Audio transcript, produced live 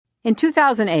In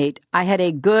 2008, I had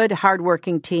a good,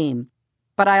 hardworking team,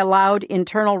 but I allowed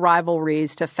internal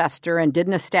rivalries to fester and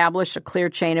didn't establish a clear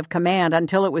chain of command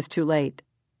until it was too late.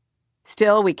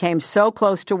 Still, we came so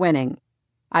close to winning.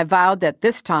 I vowed that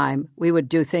this time we would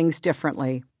do things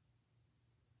differently.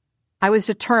 I was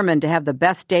determined to have the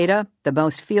best data, the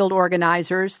most field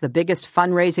organizers, the biggest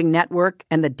fundraising network,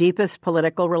 and the deepest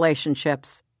political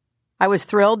relationships. I was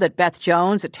thrilled that Beth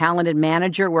Jones, a talented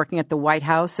manager working at the White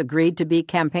House, agreed to be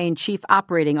campaign chief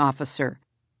operating officer.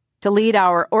 To lead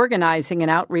our organizing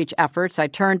and outreach efforts, I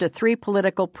turned to three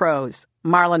political pros,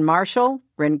 Marlon Marshall,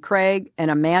 Bryn Craig, and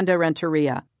Amanda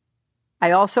Renteria. I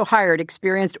also hired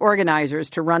experienced organizers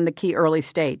to run the key early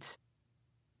states.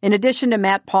 In addition to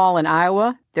Matt Paul in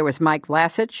Iowa, there was Mike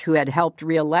Vlasic, who had helped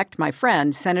re-elect my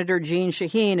friend, Senator Jeanne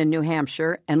Shaheen in New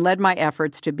Hampshire, and led my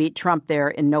efforts to beat Trump there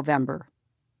in November.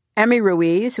 Emmy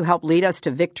Ruiz, who helped lead us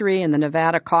to victory in the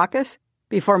Nevada caucus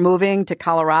before moving to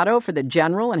Colorado for the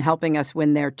general and helping us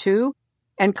win there too,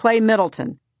 and Clay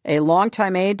Middleton, a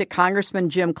longtime aide to Congressman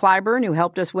Jim Clyburn, who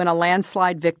helped us win a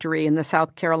landslide victory in the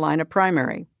South Carolina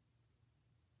primary.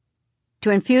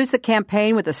 To infuse the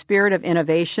campaign with a spirit of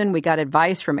innovation, we got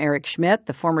advice from Eric Schmidt,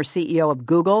 the former CEO of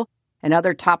Google, and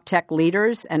other top tech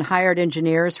leaders, and hired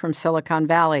engineers from Silicon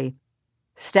Valley.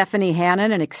 Stephanie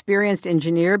Hannon, an experienced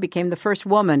engineer, became the first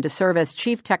woman to serve as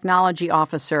chief technology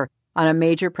officer on a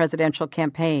major presidential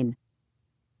campaign.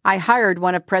 I hired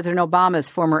one of President Obama's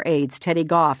former aides, Teddy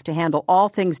Goff, to handle all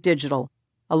things digital,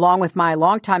 along with my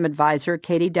longtime advisor,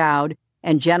 Katie Dowd,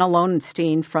 and Jenna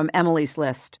Lowenstein from Emily's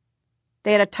List.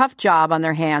 They had a tough job on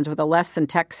their hands with a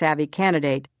less-than-tech-savvy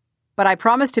candidate, but I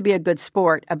promised to be a good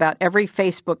sport about every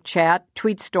Facebook chat,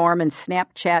 tweet storm, and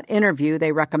Snapchat interview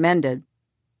they recommended.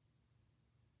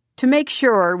 To make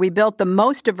sure we built the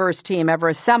most diverse team ever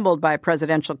assembled by a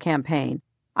presidential campaign,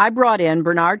 I brought in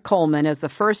Bernard Coleman as the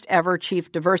first-ever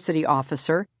Chief Diversity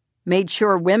Officer, made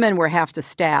sure women were half the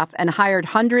staff, and hired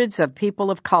hundreds of people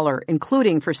of color,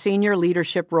 including for senior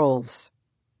leadership roles.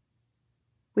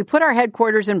 We put our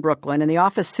headquarters in Brooklyn, and the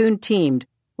office soon teamed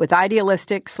with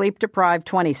idealistic, sleep-deprived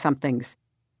 20-somethings.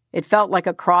 It felt like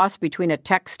a cross between a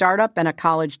tech startup and a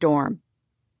college dorm.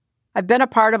 I've been a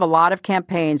part of a lot of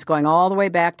campaigns going all the way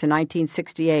back to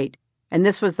 1968, and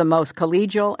this was the most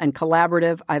collegial and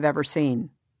collaborative I've ever seen.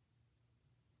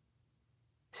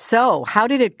 So, how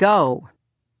did it go?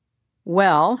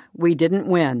 Well, we didn't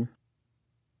win.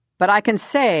 But I can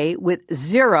say with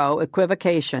zero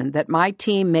equivocation that my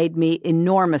team made me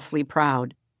enormously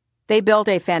proud. They built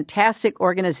a fantastic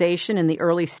organization in the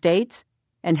early states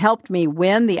and helped me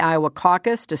win the Iowa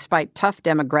caucus despite tough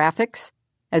demographics,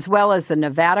 as well as the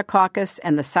Nevada caucus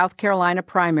and the South Carolina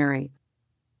primary.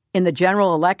 In the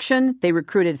general election, they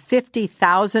recruited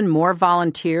 50,000 more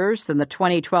volunteers than the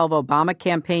 2012 Obama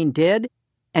campaign did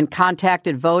and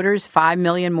contacted voters 5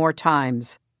 million more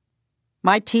times.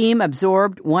 My team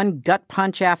absorbed one gut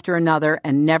punch after another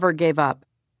and never gave up,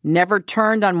 never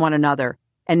turned on one another,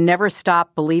 and never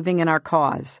stopped believing in our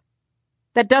cause.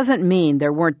 That doesn't mean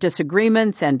there weren't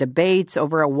disagreements and debates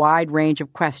over a wide range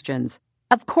of questions.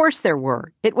 Of course there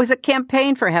were. It was a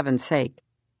campaign, for heaven's sake.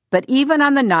 But even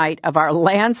on the night of our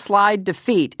landslide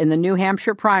defeat in the New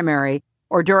Hampshire primary,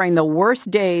 or during the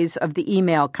worst days of the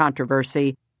email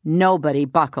controversy, nobody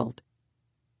buckled.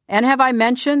 And have I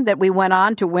mentioned that we went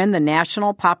on to win the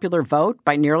national popular vote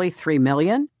by nearly 3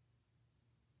 million?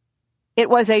 It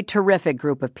was a terrific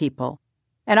group of people.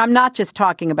 And I'm not just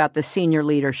talking about the senior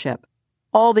leadership.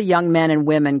 All the young men and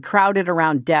women crowded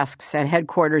around desks at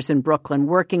headquarters in Brooklyn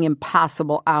working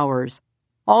impossible hours.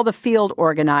 All the field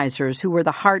organizers who were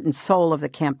the heart and soul of the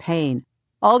campaign.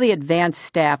 All the advanced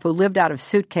staff who lived out of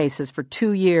suitcases for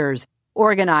 2 years,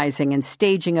 organizing and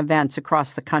staging events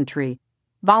across the country.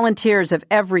 Volunteers of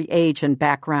every age and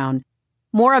background.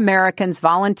 More Americans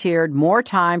volunteered more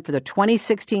time for the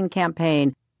 2016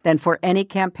 campaign than for any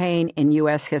campaign in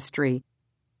U.S. history.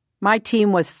 My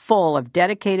team was full of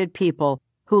dedicated people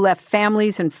who left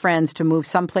families and friends to move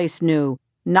someplace new,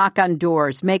 knock on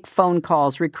doors, make phone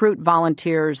calls, recruit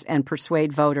volunteers, and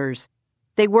persuade voters.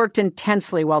 They worked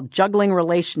intensely while juggling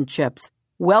relationships,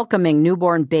 welcoming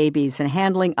newborn babies, and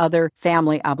handling other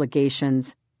family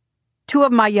obligations. 2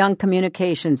 of my young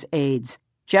communications aides,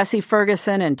 Jesse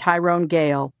Ferguson and Tyrone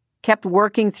Gale, kept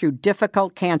working through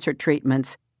difficult cancer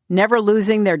treatments, never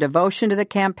losing their devotion to the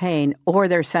campaign or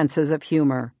their senses of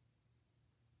humor.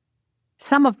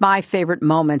 Some of my favorite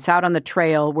moments out on the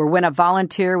trail were when a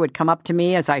volunteer would come up to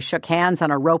me as I shook hands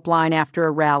on a rope line after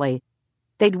a rally.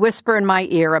 They'd whisper in my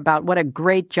ear about what a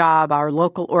great job our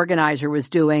local organizer was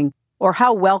doing, or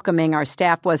how welcoming our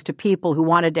staff was to people who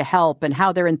wanted to help and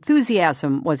how their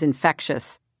enthusiasm was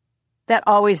infectious. That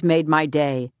always made my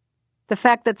day, The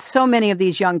fact that so many of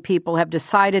these young people have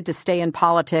decided to stay in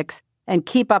politics and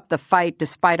keep up the fight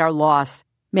despite our loss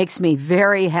makes me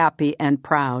very happy and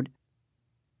proud.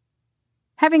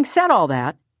 Having said all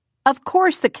that, of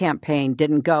course the campaign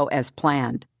didn't go as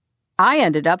planned. I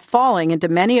ended up falling into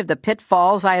many of the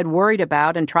pitfalls I had worried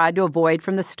about and tried to avoid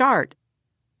from the start.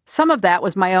 Some of that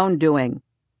was my own doing,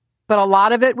 but a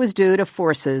lot of it was due to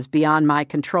forces beyond my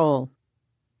control.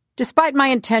 Despite my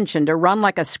intention to run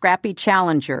like a scrappy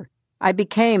challenger, I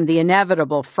became the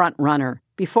inevitable front-runner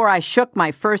before I shook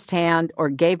my first hand or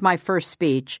gave my first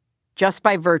speech, just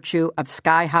by virtue of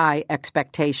sky-high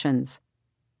expectations.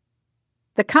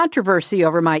 The controversy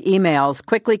over my emails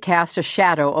quickly cast a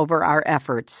shadow over our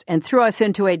efforts and threw us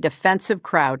into a defensive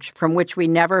crouch from which we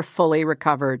never fully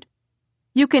recovered.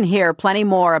 You can hear plenty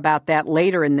more about that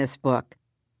later in this book.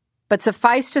 But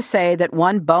suffice to say that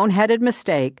one boneheaded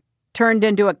mistake turned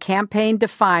into a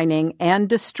campaign-defining and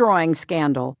destroying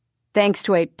scandal, thanks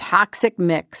to a toxic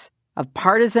mix of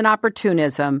partisan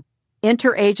opportunism,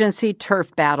 interagency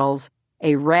turf battles,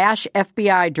 a rash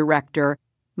FBI director,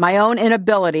 my own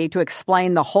inability to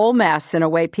explain the whole mess in a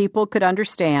way people could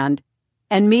understand,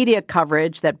 and media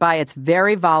coverage that by its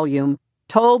very volume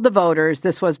told the voters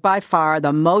this was by far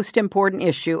the most important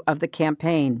issue of the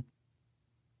campaign.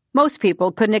 Most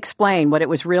people couldn't explain what it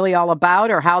was really all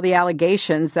about or how the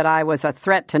allegations that I was a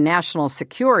threat to national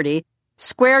security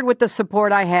squared with the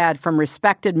support I had from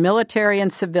respected military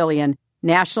and civilian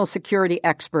national security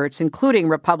experts, including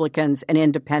Republicans and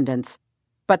independents.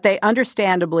 But they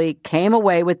understandably came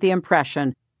away with the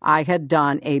impression I had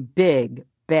done a big,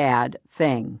 bad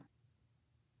thing.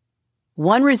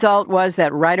 One result was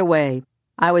that right away,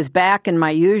 I was back in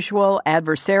my usual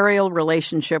adversarial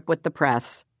relationship with the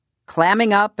press,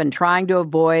 clamming up and trying to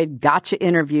avoid gotcha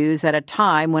interviews at a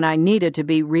time when I needed to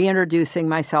be reintroducing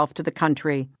myself to the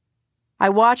country. I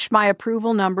watched my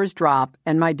approval numbers drop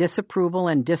and my disapproval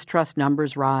and distrust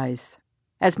numbers rise,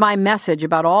 as my message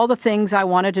about all the things I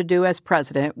wanted to do as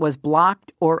president was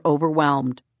blocked or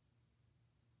overwhelmed.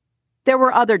 There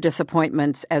were other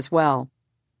disappointments as well.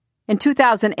 In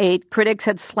 2008, critics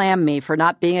had slammed me for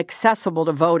not being accessible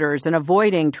to voters and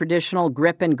avoiding traditional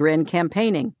grip and grin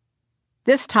campaigning.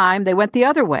 This time, they went the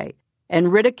other way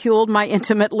and ridiculed my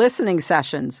intimate listening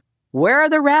sessions. Where are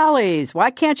the rallies? Why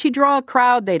can't she draw a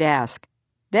crowd, they'd ask.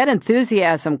 That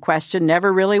enthusiasm question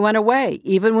never really went away,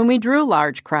 even when we drew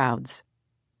large crowds.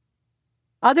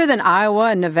 Other than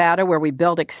Iowa and Nevada, where we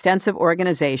built extensive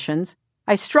organizations,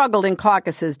 I struggled in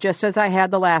caucuses just as I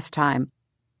had the last time.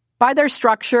 By their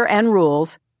structure and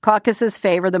rules, caucuses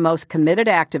favor the most committed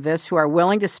activists who are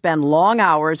willing to spend long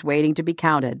hours waiting to be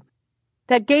counted.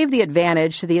 That gave the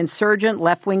advantage to the insurgent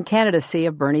left-wing candidacy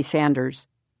of Bernie Sanders.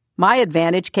 My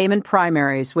advantage came in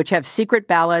primaries, which have secret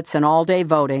ballots and all-day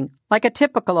voting, like a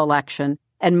typical election,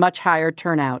 and much higher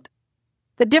turnout.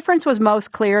 The difference was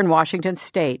most clear in Washington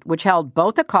state, which held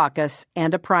both a caucus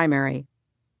and a primary.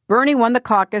 Bernie won the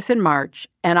caucus in March,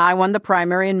 and I won the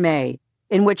primary in May,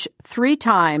 in which 3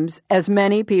 times as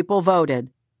many people voted.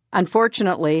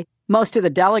 Unfortunately, most of the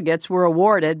delegates were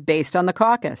awarded based on the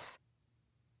caucus.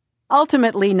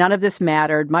 Ultimately, none of this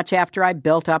mattered much after I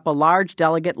built up a large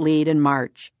delegate lead in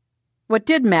March. What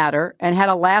did matter, and had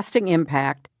a lasting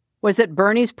impact, was that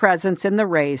Bernie's presence in the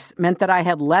race meant that I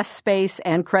had less space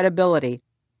and credibility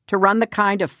to run the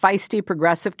kind of feisty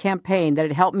progressive campaign that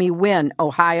had helped me win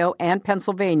Ohio and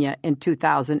Pennsylvania in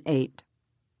 2008.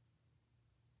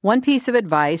 One piece of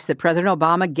advice that President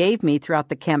Obama gave me throughout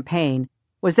the campaign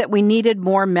was that we needed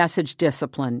more message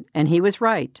discipline, and he was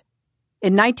right.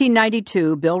 In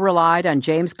 1992, Bill relied on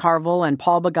James Carville and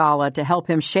Paul Begala to help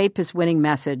him shape his winning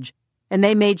message, and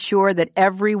they made sure that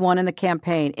everyone in the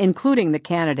campaign, including the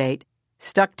candidate,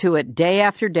 stuck to it day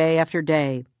after day after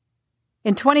day.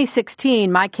 In 2016,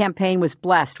 my campaign was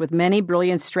blessed with many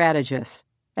brilliant strategists,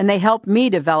 and they helped me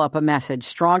develop a message,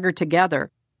 Stronger Together,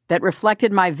 that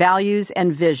reflected my values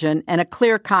and vision and a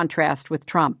clear contrast with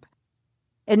Trump.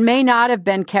 It may not have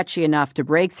been catchy enough to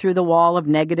break through the wall of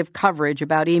negative coverage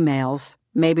about emails,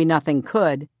 maybe nothing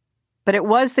could, but it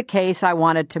was the case I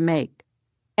wanted to make.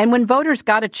 And when voters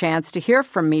got a chance to hear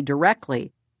from me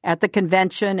directly at the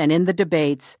convention and in the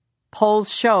debates,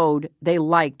 polls showed they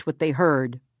liked what they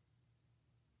heard.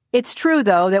 It's true,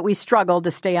 though, that we struggled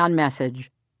to stay on message.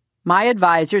 My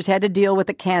advisors had to deal with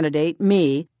a candidate,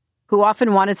 me, who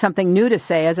often wanted something new to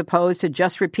say as opposed to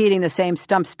just repeating the same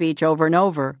stump speech over and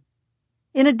over.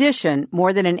 In addition,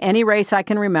 more than in any race I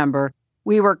can remember,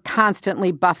 we were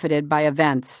constantly buffeted by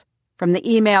events, from the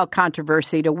email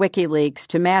controversy to WikiLeaks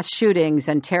to mass shootings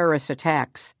and terrorist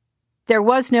attacks. There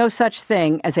was no such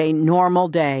thing as a normal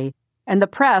day, and the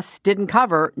press didn't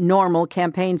cover normal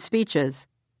campaign speeches.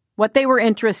 What they were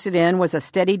interested in was a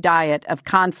steady diet of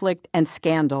conflict and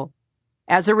scandal.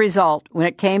 As a result, when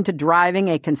it came to driving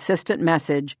a consistent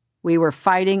message, we were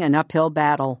fighting an uphill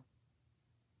battle.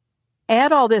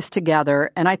 Add all this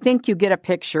together, and I think you get a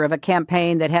picture of a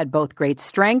campaign that had both great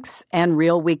strengths and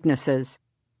real weaknesses.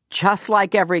 Just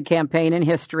like every campaign in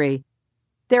history,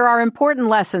 there are important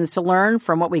lessons to learn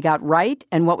from what we got right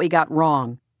and what we got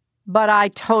wrong. But I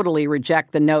totally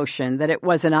reject the notion that it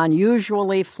was an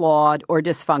unusually flawed or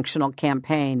dysfunctional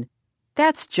campaign.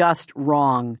 That's just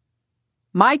wrong.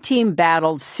 My team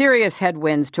battled serious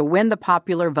headwinds to win the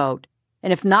popular vote,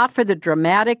 and if not for the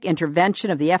dramatic intervention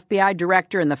of the FBI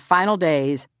director in the final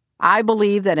days, I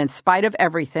believe that in spite of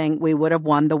everything, we would have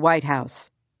won the White House.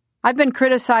 I've been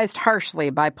criticized harshly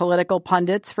by political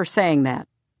pundits for saying that,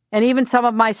 and even some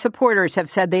of my supporters have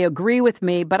said they agree with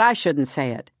me, but I shouldn't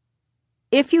say it.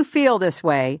 If you feel this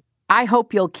way, I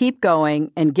hope you'll keep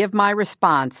going and give my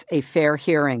response a fair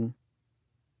hearing.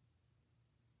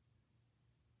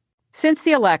 Since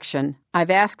the election,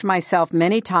 I've asked myself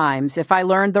many times if I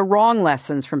learned the wrong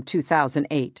lessons from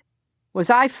 2008. Was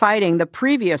I fighting the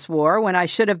previous war when I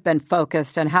should have been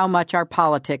focused on how much our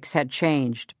politics had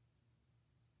changed?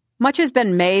 Much has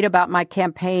been made about my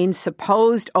campaign's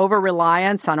supposed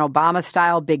over-reliance on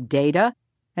Obama-style big data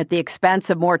at the expense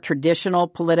of more traditional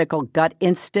political gut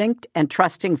instinct and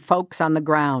trusting folks on the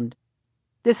ground.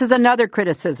 This is another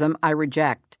criticism I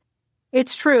reject.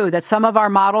 It's true that some of our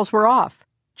models were off,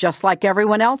 just like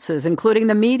everyone else's, including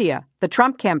the media, the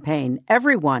Trump campaign,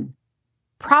 everyone.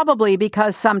 Probably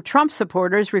because some Trump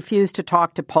supporters refused to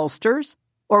talk to pollsters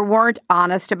or weren't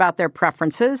honest about their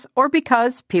preferences, or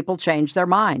because people changed their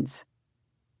minds.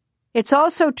 It's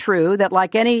also true that,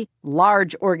 like any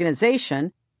large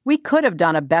organization, we could have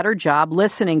done a better job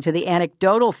listening to the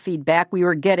anecdotal feedback we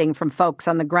were getting from folks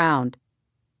on the ground.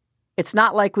 It's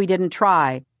not like we didn't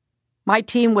try. My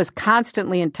team was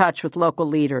constantly in touch with local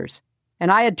leaders,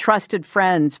 and I had trusted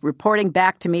friends reporting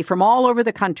back to me from all over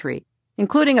the country,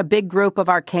 including a big group of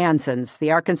Arkansans, the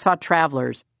Arkansas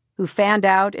Travelers, who fanned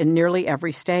out in nearly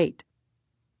every state.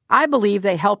 I believe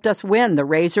they helped us win the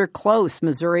razor-close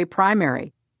Missouri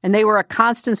primary, and they were a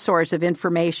constant source of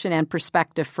information and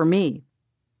perspective for me.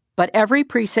 But every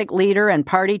precinct leader and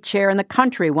party chair in the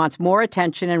country wants more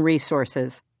attention and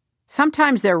resources.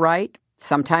 Sometimes they're right,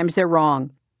 sometimes they're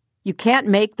wrong. You can't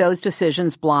make those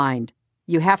decisions blind.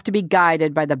 You have to be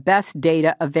guided by the best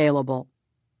data available.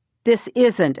 This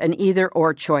isn't an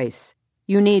either-or choice.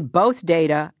 You need both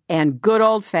data and good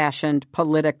old-fashioned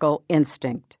political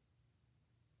instinct.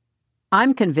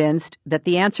 I'm convinced that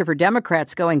the answer for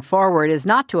Democrats going forward is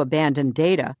not to abandon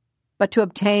data, but to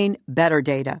obtain better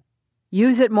data.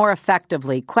 Use it more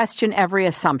effectively, question every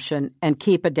assumption, and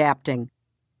keep adapting.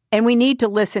 And we need to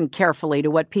listen carefully to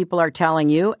what people are telling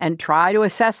you and try to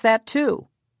assess that too.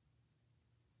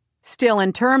 Still,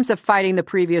 in terms of fighting the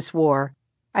previous war,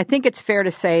 I think it's fair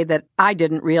to say that I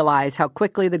didn't realize how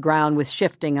quickly the ground was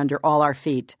shifting under all our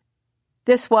feet.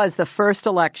 This was the first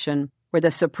election where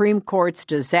the Supreme Court's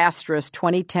disastrous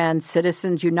 2010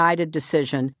 Citizens United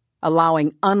decision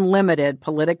allowing unlimited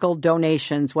political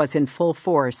donations was in full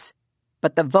force,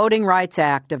 but the Voting Rights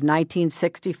Act of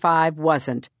 1965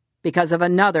 wasn't, because of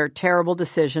another terrible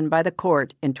decision by the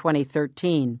court in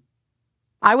 2013.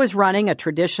 I was running a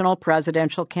traditional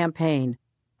presidential campaign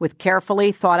with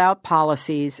carefully thought-out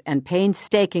policies and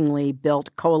painstakingly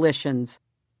built coalitions,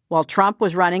 while Trump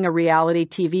was running a reality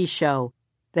TV show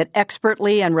that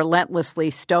expertly and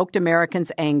relentlessly stoked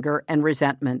Americans' anger and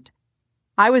resentment.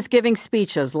 I was giving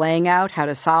speeches laying out how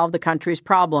to solve the country's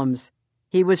problems.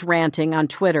 He was ranting on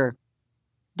Twitter.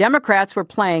 Democrats were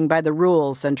playing by the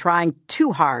rules and trying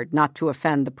too hard not to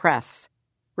offend the press.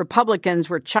 Republicans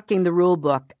were chucking the rule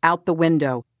book out the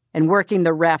window and working the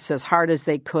refs as hard as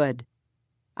they could.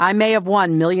 I may have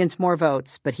won millions more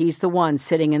votes, but he's the one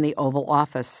sitting in the Oval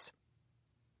Office.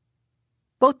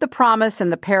 Both the promise and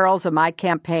the perils of my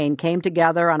campaign came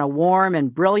together on a warm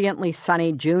and brilliantly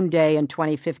sunny June day in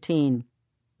 2015,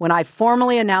 when I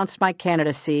formally announced my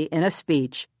candidacy in a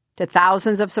speech to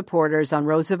thousands of supporters on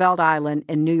Roosevelt Island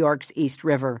in New York's East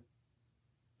River.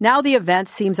 Now the event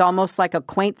seems almost like a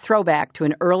quaint throwback to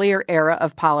an earlier era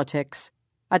of politics,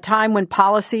 a time when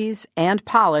policies and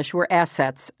polish were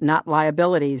assets, not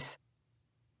liabilities.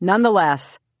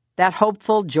 Nonetheless, that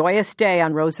hopeful, joyous day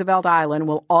on Roosevelt Island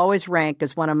will always rank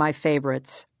as one of my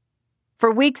favorites.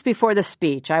 For weeks before the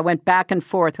speech, I went back and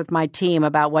forth with my team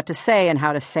about what to say and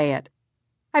how to say it.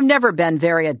 I've never been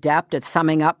very adept at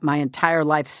summing up my entire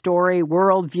life story,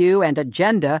 worldview, and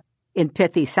agenda in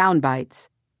pithy sound bites.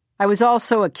 I was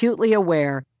also acutely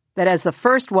aware that as the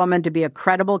first woman to be a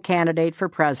credible candidate for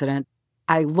president,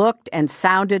 I looked and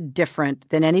sounded different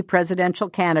than any presidential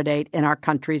candidate in our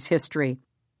country's history.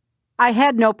 I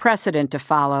had no precedent to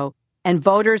follow, and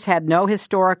voters had no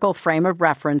historical frame of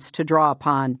reference to draw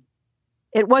upon.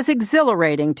 It was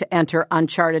exhilarating to enter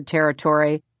uncharted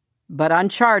territory, but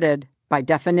uncharted, by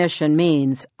definition,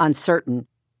 means uncertain.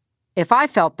 If I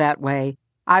felt that way,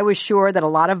 I was sure that a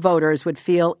lot of voters would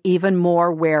feel even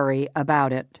more wary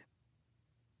about it.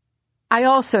 I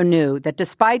also knew that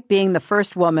despite being the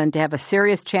first woman to have a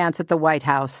serious chance at the White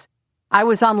House, I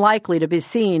was unlikely to be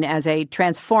seen as a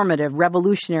transformative,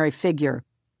 revolutionary figure.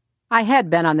 I had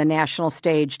been on the national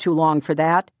stage too long for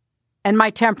that, and my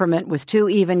temperament was too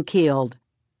even-keeled.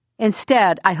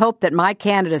 Instead, I hoped that my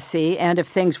candidacy, and if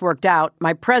things worked out,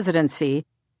 my presidency,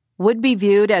 would be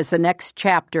viewed as the next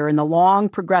chapter in the long,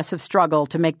 progressive struggle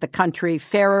to make the country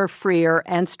fairer, freer,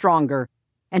 and stronger,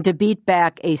 and to beat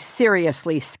back a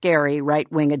seriously scary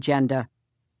right-wing agenda.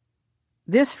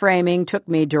 This framing took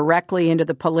me directly into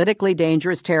the politically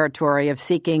dangerous territory of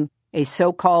seeking a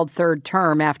so-called third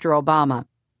term after Obama,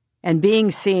 and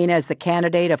being seen as the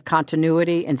candidate of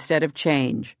continuity instead of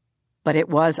change. But it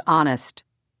was honest.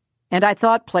 And I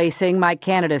thought placing my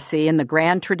candidacy in the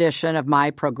grand tradition of my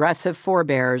progressive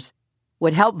forebears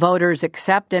would help voters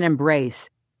accept and embrace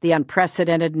the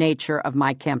unprecedented nature of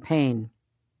my campaign.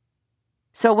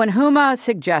 So when Huma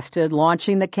suggested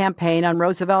launching the campaign on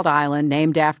Roosevelt Island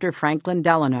named after Franklin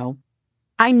Delano,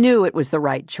 I knew it was the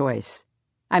right choice.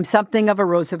 I'm something of a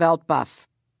Roosevelt buff.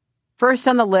 First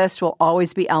on the list will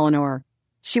always be Eleanor.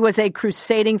 She was a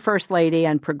crusading First Lady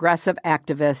and progressive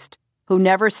activist who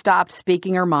never stopped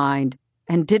speaking her mind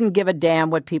and didn't give a damn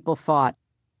what people thought.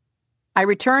 I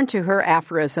returned to her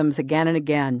aphorisms again and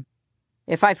again.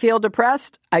 If I feel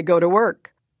depressed, I go to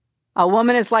work. A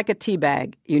woman is like a tea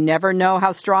bag. You never know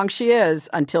how strong she is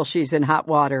until she's in hot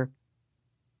water.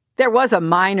 There was a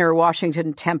minor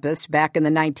Washington tempest back in the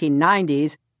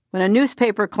 1990s when a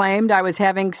newspaper claimed I was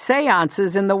having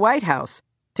seances in the White House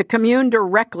to commune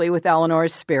directly with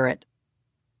Eleanor's spirit.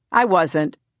 I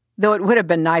wasn't, though it would have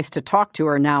been nice to talk to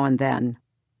her now and then.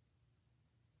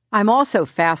 I'm also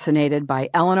fascinated by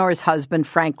Eleanor's husband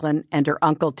Franklin and her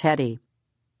uncle Teddy.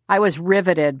 I was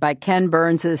riveted by Ken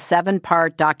Burns'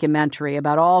 7-part documentary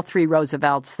about all three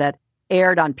Roosevelts that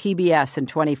aired on PBS in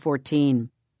 2014.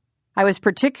 I was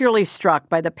particularly struck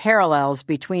by the parallels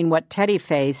between what Teddy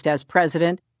faced as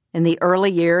president in the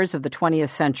early years of the 20th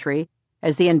century,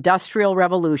 as the Industrial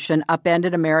Revolution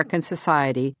upended American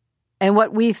society, and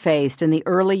what we faced in the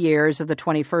early years of the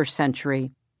 21st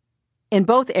century. In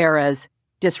both eras,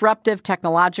 disruptive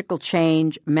technological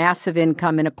change, massive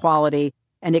income inequality,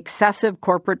 and excessive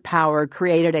corporate power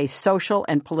created a social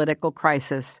and political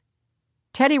crisis.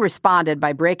 Teddy responded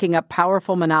by breaking up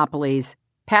powerful monopolies,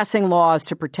 passing laws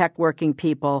to protect working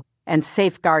people, and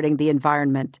safeguarding the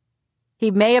environment. He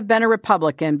may have been a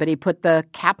Republican, but he put the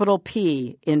capital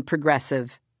P in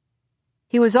progressive.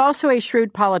 He was also a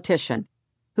shrewd politician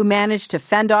who managed to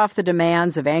fend off the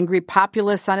demands of angry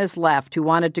populists on his left who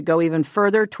wanted to go even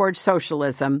further towards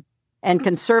socialism, and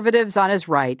conservatives on his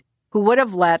right who would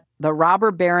have let the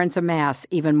robber barons amass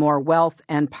even more wealth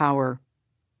and power.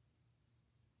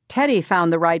 Teddy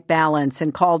found the right balance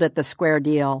and called it the square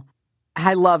deal.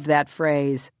 I loved that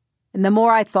phrase. And the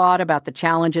more I thought about the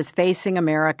challenges facing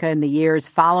America in the years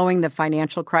following the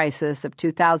financial crisis of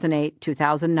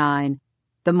 2008-2009,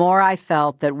 the more I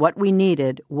felt that what we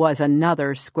needed was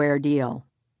another square deal.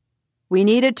 We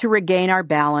needed to regain our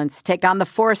balance, take on the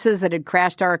forces that had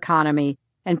crashed our economy,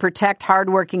 and protect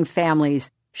hardworking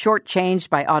families shortchanged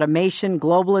by automation,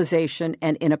 globalization,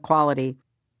 and inequality.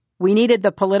 We needed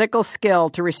the political skill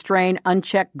to restrain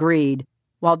unchecked greed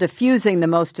while diffusing the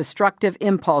most destructive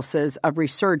impulses of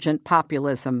resurgent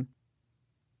populism.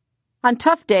 On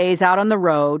tough days out on the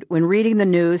road, when reading the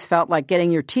news felt like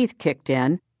getting your teeth kicked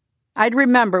in, I'd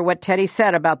remember what Teddy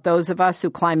said about those of us who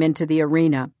climb into the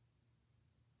arena.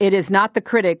 It is not the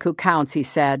critic who counts, he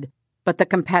said, but the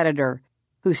competitor,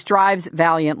 who strives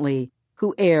valiantly,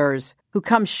 who errs, who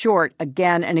comes short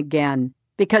again and again,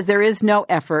 because there is no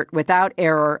effort without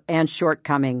error and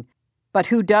shortcoming, but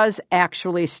who does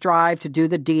actually strive to do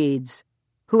the deeds,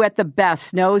 who at the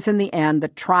best knows in the end the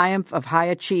triumph of high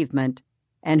achievement,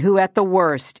 and who at the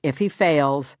worst, if he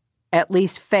fails, at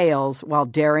least fails while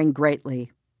daring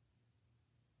greatly.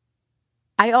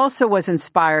 I also was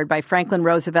inspired by Franklin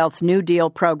Roosevelt's New Deal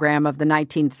program of the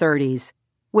 1930s,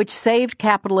 which saved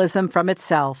capitalism from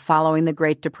itself following the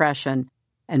Great Depression,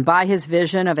 and by his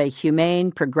vision of a humane,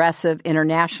 progressive,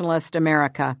 internationalist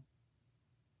America.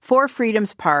 Four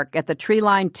Freedoms Park at the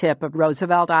tree-lined tip of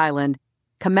Roosevelt Island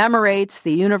commemorates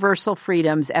the universal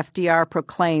freedoms FDR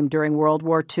proclaimed during World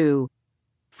War II,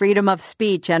 freedom of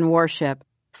speech and worship,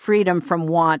 freedom from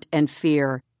want and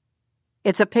fear.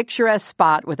 It's a picturesque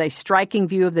spot with a striking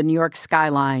view of the New York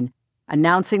skyline.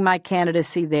 Announcing my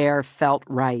candidacy there felt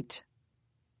right.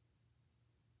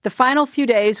 The final few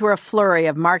days were a flurry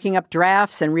of marking up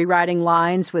drafts and rewriting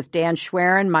lines with Dan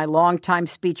Schwerin, my longtime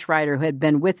speechwriter who had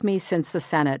been with me since the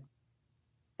Senate.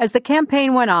 As the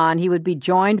campaign went on, he would be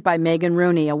joined by Megan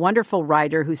Rooney, a wonderful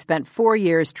writer who spent 4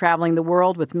 years traveling the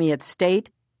world with me at State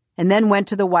and then went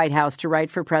to the White House to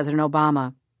write for President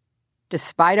Obama.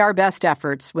 Despite our best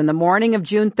efforts, when the morning of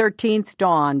June 13th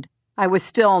dawned, I was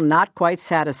still not quite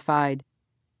satisfied.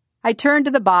 I turned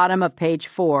to the bottom of page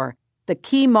 4, the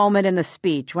key moment in the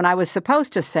speech when I was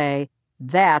supposed to say,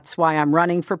 "That's why I'm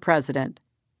running for president."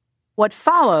 What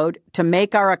followed, "to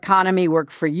make our economy work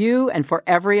for you and for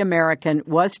every American,"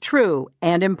 was true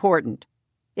and important.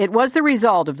 It was the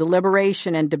result of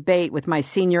deliberation and debate with my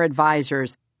senior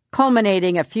advisors,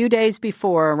 culminating a few days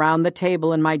before around the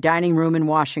table in my dining room in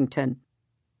Washington.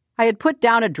 I had put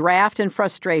down a draft in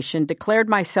frustration, declared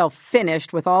myself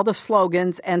finished with all the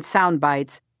slogans and sound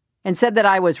bites, and said that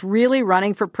I was really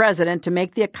running for president to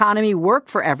make the economy work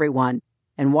for everyone,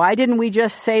 and why didn't we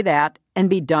just say that and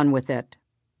be done with it?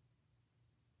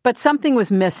 But something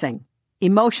was missing.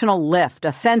 Emotional lift,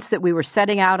 a sense that we were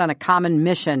setting out on a common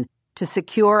mission to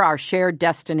secure our shared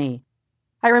destiny.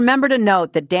 I remembered a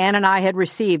note that Dan and I had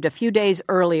received a few days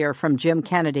earlier from Jim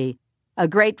Kennedy, a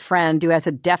great friend who has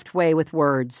a deft way with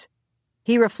words.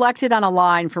 He reflected on a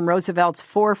line from Roosevelt's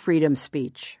Four Freedoms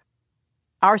speech.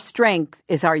 "Our strength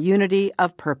is our unity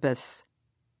of purpose."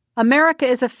 America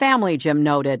is a family, Jim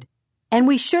noted, and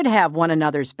we should have one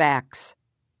another's backs.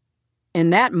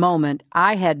 In that moment,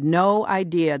 I had no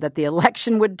idea that the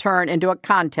election would turn into a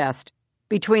contest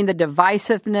between the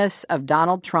divisiveness of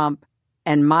Donald Trump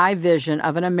and my vision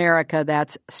of an America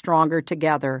that's stronger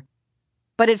together.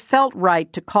 But it felt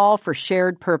right to call for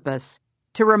shared purpose,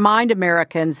 to remind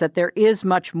Americans that there is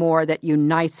much more that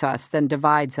unites us than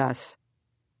divides us.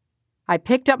 I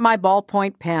picked up my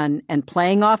ballpoint pen and,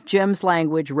 playing off Jim's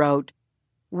language, wrote,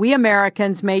 "We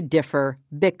Americans may differ,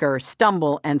 bicker,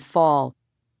 stumble, and fall,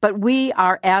 but we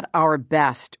are at our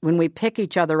best when we pick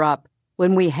each other up,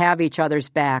 when we have each other's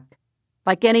back.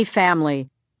 Like any family,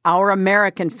 our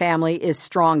American family is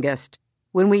strongest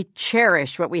when we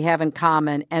cherish what we have in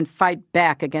common and fight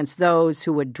back against those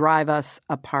who would drive us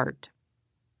apart."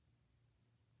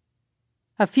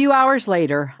 A few hours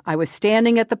later, I was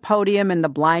standing at the podium in the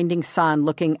blinding sun,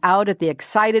 looking out at the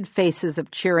excited faces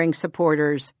of cheering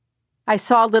supporters. I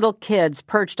saw little kids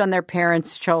perched on their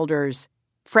parents' shoulders.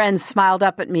 Friends smiled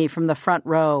up at me from the front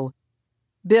row.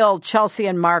 Bill, Chelsea,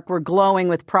 and Mark were glowing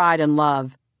with pride and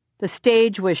love. The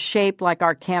stage was shaped like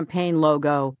our campaign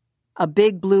logo, a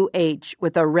big blue H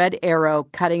with a red arrow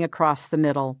cutting across the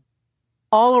middle.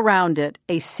 All around it,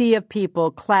 a sea of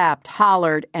people clapped,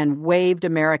 hollered, and waved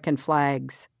American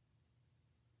flags.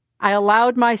 I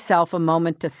allowed myself a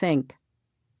moment to think.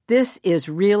 This is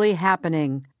really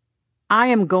happening. I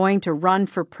am going to run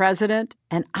for president,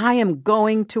 and I am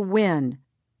going to win.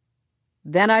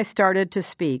 Then I started to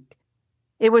speak.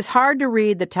 It was hard to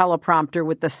read the teleprompter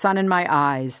with the sun in my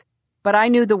eyes, but I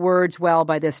knew the words well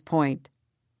by this point.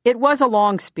 It was a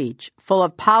long speech, full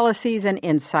of policies and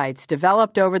insights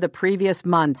developed over the previous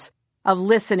months of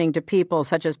listening to people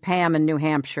such as Pam in New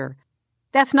Hampshire.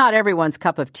 That's not everyone's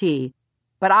cup of tea,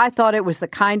 but I thought it was the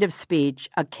kind of speech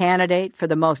a candidate for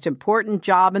the most important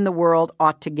job in the world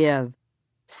ought to give.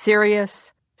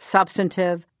 Serious,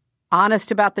 substantive, honest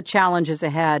about the challenges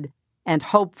ahead, and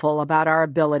hopeful about our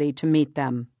ability to meet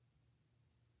them.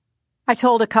 I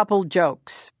told a couple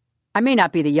jokes. "I may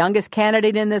not be the youngest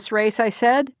candidate in this race," I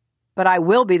said, "but I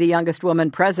will be the youngest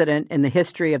woman president in the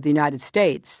history of the United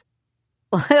States."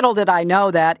 Little did I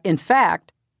know that, in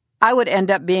fact, I would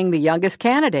end up being the youngest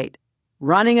candidate,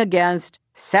 running against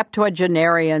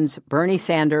septuagenarians Bernie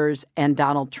Sanders and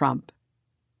Donald Trump.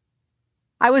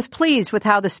 I was pleased with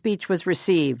how the speech was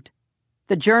received.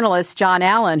 The journalist John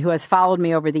Allen, who has followed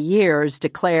me over the years,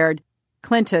 declared,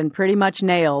 "Clinton pretty much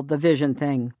nailed the vision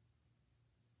thing."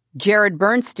 Jared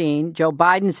Bernstein, Joe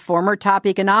Biden's former top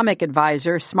economic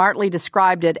advisor, smartly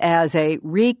described it as a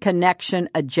reconnection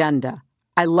agenda.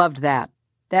 I loved that.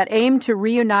 That aimed to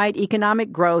reunite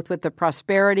economic growth with the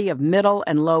prosperity of middle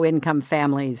and low-income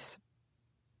families.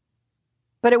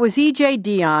 But it was E.J.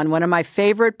 Dionne, one of my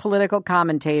favorite political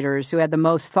commentators, who had the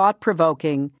most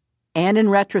thought-provoking and, in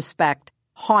retrospect,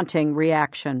 haunting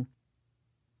reaction.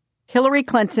 Hillary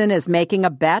Clinton is making a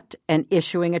bet and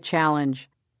issuing a challenge.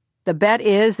 The bet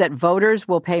is that voters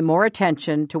will pay more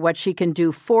attention to what she can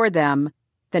do for them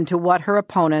than to what her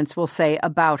opponents will say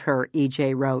about her,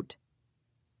 E.J. wrote.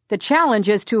 The challenge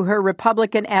is to her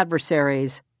Republican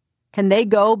adversaries. Can they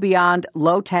go beyond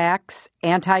low-tax,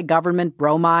 anti-government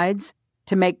bromides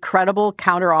to make credible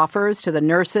counteroffers to the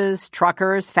nurses,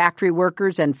 truckers, factory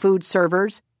workers, and food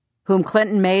servers, whom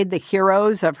Clinton made the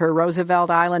heroes of her Roosevelt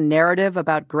Island narrative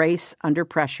about grace under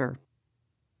pressure?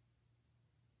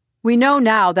 We know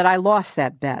now that I lost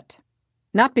that bet.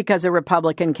 Not because a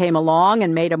Republican came along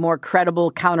and made a more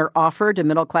credible counteroffer to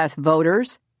middle-class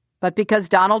voters, but because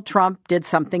Donald Trump did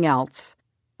something else: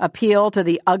 appeal to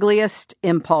the ugliest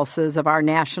impulses of our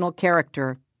national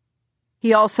character.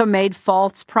 He also made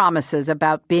false promises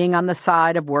about being on the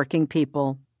side of working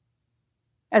people.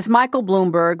 As Michael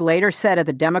Bloomberg later said at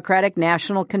the Democratic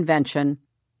National Convention,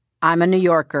 "I'm a New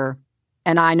Yorker,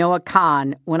 and I know a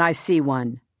con when I see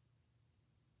one."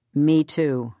 Me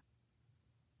too.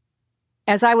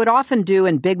 As I would often do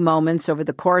in big moments over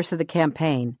the course of the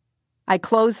campaign, I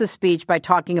closed the speech by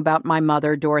talking about my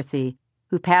mother, Dorothy,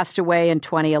 who passed away in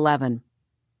 2011.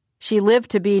 She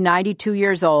lived to be 92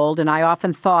 years old, and I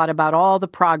often thought about all the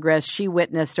progress she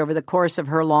witnessed over the course of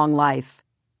her long life.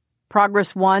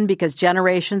 Progress won because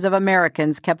generations of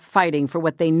Americans kept fighting for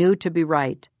what they knew to be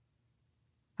right.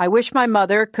 I wish my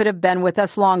mother could have been with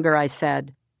us longer, I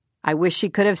said. I wish she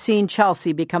could have seen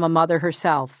Chelsea become a mother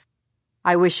herself.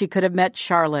 I wish she could have met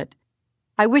Charlotte.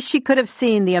 I wish she could have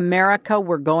seen the America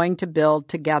we're going to build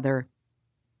together.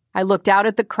 I looked out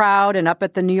at the crowd and up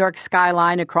at the New York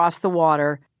skyline across the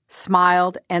water,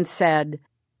 smiled, and said,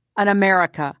 "An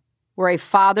America where a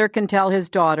father can tell his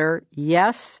daughter,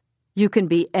 yes, you can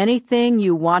be anything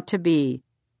you want to be,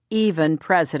 even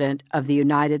President of the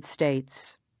United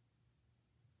States."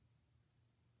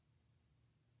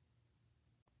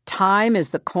 Time is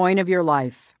the coin of your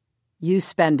life. You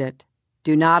spend it.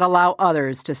 Do not allow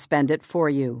others to spend it for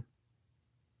you.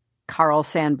 Carl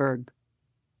Sandburg.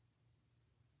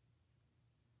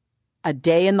 A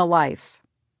day in the life.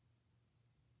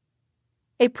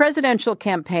 A presidential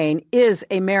campaign is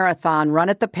a marathon run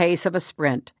at the pace of a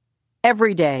sprint.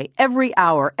 Every day, every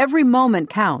hour, every moment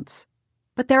counts.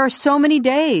 But there are so many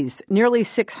days, nearly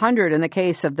 600 in the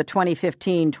case of the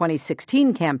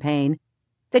 2015-2016 campaign,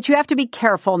 that you have to be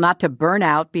careful not to burn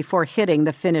out before hitting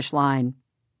the finish line.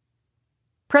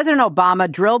 President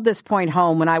Obama drilled this point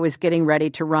home when I was getting ready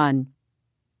to run.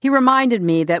 He reminded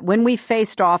me that when we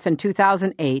faced off in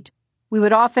 2008, we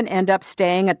would often end up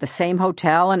staying at the same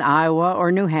hotel in Iowa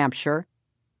or New Hampshire.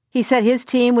 He said his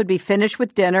team would be finished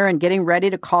with dinner and getting ready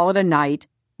to call it a night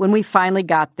when we finally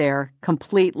got there,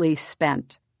 completely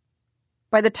spent.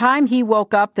 By the time he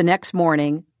woke up the next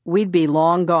morning, we'd be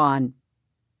long gone.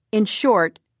 In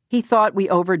short, he thought we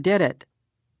overdid it.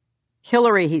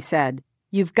 "Hillary," he said,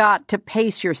 "you've got to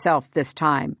pace yourself this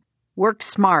time. Work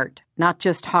smart, not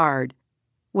just hard."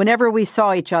 Whenever we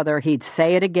saw each other, he'd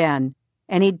say it again,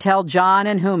 and he'd tell John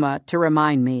and Huma to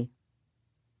remind me.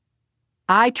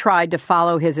 I tried to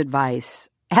follow his advice.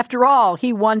 After all,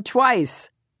 he won twice.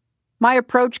 My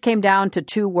approach came down to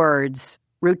two words: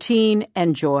 routine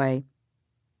and joy.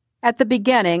 At the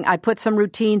beginning, I put some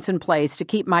routines in place to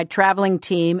keep my traveling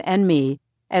team and me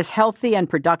as healthy and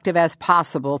productive as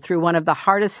possible through one of the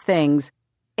hardest things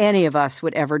any of us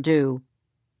would ever do.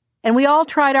 And we all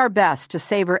tried our best to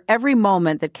savor every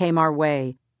moment that came our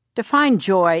way, to find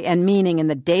joy and meaning in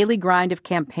the daily grind of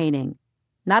campaigning.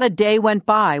 Not a day went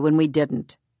by when we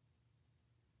didn't.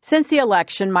 Since the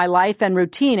election, my life and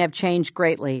routine have changed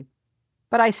greatly,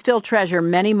 but I still treasure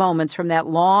many moments from that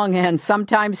long and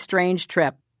sometimes strange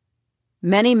trip.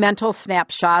 Many mental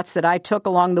snapshots that I took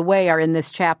along the way are in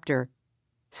this chapter.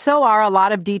 So are a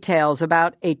lot of details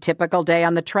about a typical day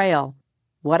on the trail,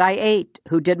 what I ate,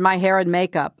 who did my hair and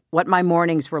makeup, what my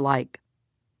mornings were like.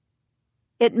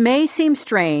 It may seem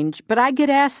strange, but I get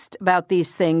asked about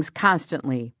these things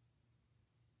constantly.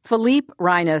 Philippe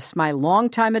Reines, my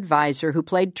longtime advisor who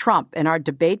played Trump in our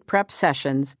debate prep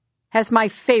sessions, has my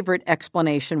favorite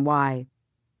explanation why.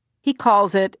 He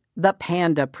calls it the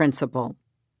panda principle.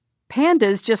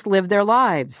 Pandas just live their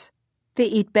lives. They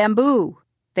eat bamboo.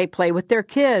 They play with their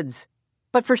kids.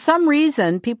 But for some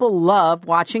reason, people love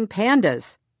watching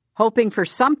pandas, hoping for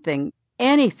something,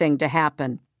 anything to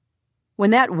happen.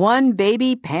 When that one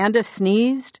baby panda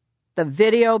sneezed, the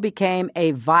video became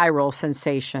a viral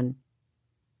sensation.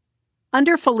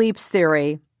 Under Philippe's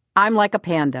theory, I'm like a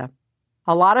panda.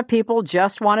 A lot of people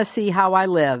just want to see how I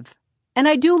live. And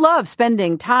I do love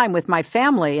spending time with my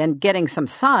family and getting some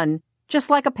sun, just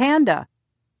like a panda.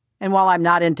 And while I'm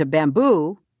not into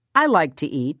bamboo, I like to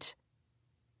eat.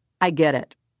 I get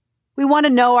it. We want to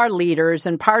know our leaders,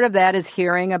 and part of that is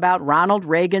hearing about Ronald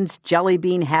Reagan's jelly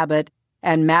bean habit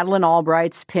and Madeleine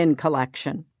Albright's pin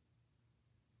collection.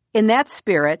 In that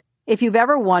spirit, If you've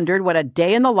ever wondered what a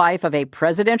day in the life of a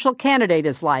presidential candidate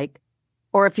is like,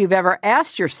 or if you've ever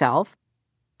asked yourself,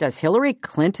 does Hillary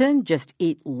Clinton just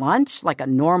eat lunch like a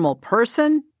normal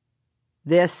person?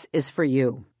 This is for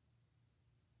you.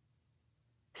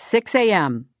 6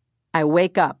 a.m. I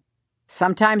wake up,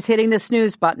 sometimes hitting the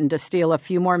snooze button to steal a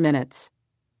few more minutes.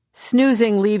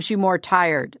 Snoozing leaves you more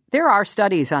tired. There are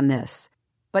studies on this,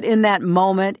 but in that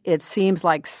moment, it seems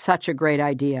like such a great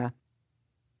idea.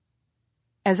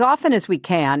 As often as we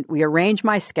can, we arrange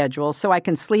my schedule so I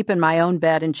can sleep in my own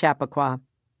bed in Chappaqua.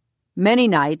 Many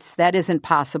nights, that isn't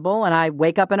possible, and I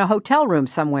wake up in a hotel room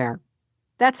somewhere.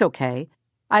 That's okay.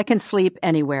 I can sleep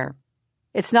anywhere.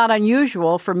 It's not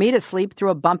unusual for me to sleep through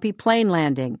a bumpy plane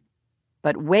landing,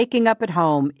 but waking up at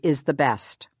home is the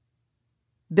best.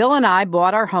 Bill and I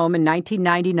bought our home in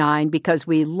 1999 because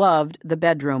we loved the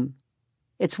bedroom.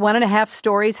 It's 1.5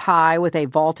 stories high with a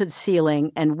vaulted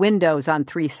ceiling and windows on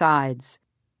 3 sides.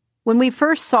 When we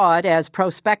first saw it as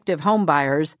prospective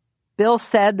homebuyers, Bill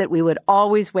said that we would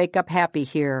always wake up happy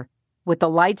here, with the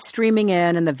light streaming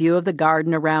in and the view of the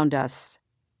garden around us.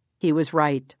 He was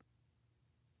right.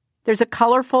 There's a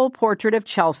colorful portrait of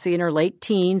Chelsea in her late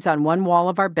teens on one wall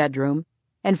of our bedroom,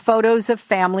 and photos of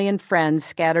family and friends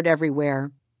scattered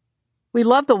everywhere. We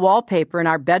love the wallpaper in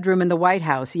our bedroom in the White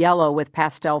House, yellow with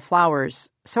pastel flowers,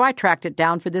 so I tracked it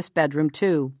down for this bedroom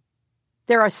too.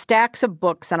 There are stacks of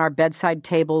books on our bedside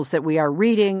tables that we are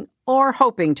reading or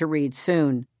hoping to read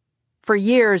soon. For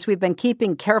years, we've been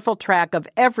keeping careful track of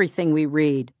everything we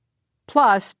read.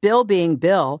 Plus, Bill being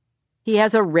Bill, he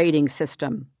has a rating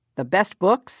system. The best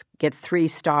books get 3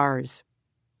 stars.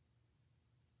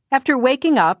 After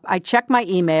waking up, I check my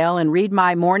email and read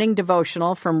my morning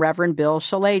devotional from Reverend Bill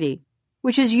Shalady,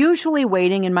 which is usually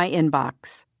waiting in my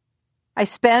inbox. I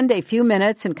spend a few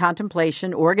minutes in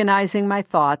contemplation, organizing my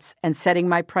thoughts and setting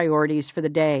my priorities for the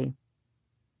day.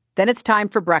 Then it's time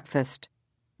for breakfast.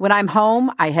 When I'm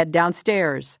home, I head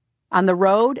downstairs. On the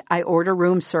road, I order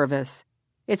room service.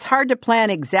 It's hard to plan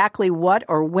exactly what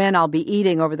or when I'll be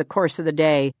eating over the course of the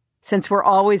day, since we're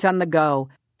always on the go,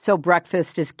 so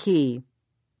breakfast is key.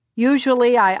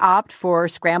 Usually, I opt for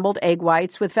scrambled egg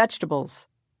whites with vegetables.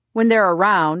 When they're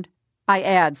around, I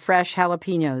add fresh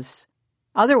jalapenos.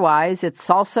 Otherwise, it's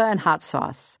salsa and hot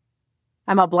sauce.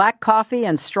 I'm a black coffee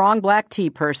and strong black tea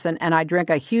person, and I drink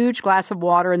a huge glass of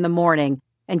water in the morning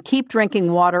and keep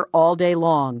drinking water all day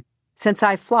long, since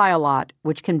I fly a lot,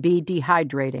 which can be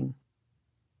dehydrating.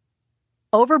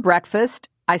 Over breakfast,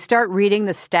 I start reading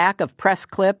the stack of press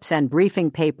clips and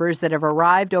briefing papers that have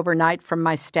arrived overnight from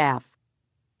my staff.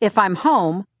 If I'm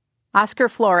home, Oscar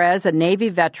Flores, a Navy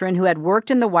veteran who had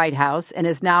worked in the White House and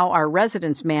is now our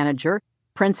residence manager,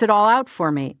 prints it all out for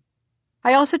me.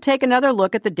 I also take another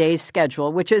look at the day's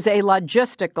schedule, which is a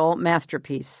logistical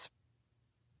masterpiece.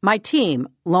 My team,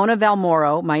 Lona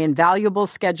Valmoro, my invaluable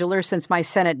scheduler since my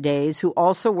Senate days, who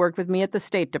also worked with me at the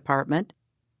State Department,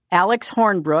 Alex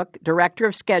Hornbrook, Director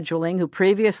of Scheduling, who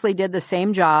previously did the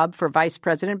same job for Vice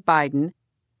President Biden,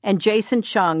 and Jason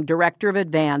Chung, Director of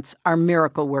Advance, are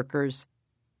miracle workers.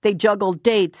 They juggle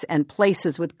dates and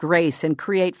places with grace and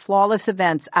create flawless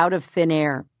events out of thin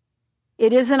air.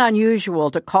 It isn't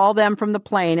unusual to call them from the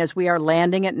plane as we are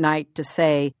landing at night to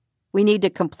say, we need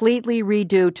to completely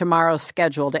redo tomorrow's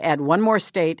schedule to add 1 more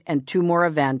state and 2 more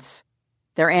events.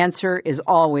 Their answer is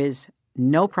always,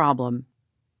 no problem.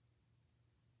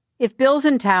 If Bill's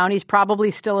in town, he's probably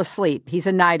still asleep. He's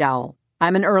a night owl.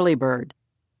 I'm an early bird.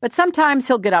 But sometimes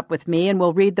he'll get up with me and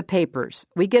we'll read the papers.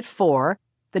 We get 4,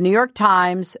 the New York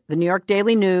Times, the New York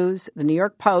Daily News, the New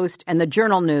York Post, and the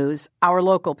Journal News, our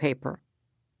local paper,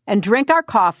 and drink our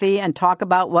coffee and talk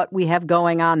about what we have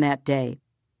going on that day.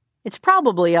 It's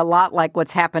probably a lot like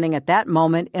what's happening at that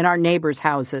moment in our neighbors'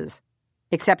 houses,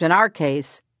 except in our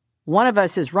case, one of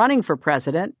us is running for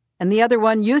president and the other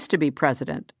one used to be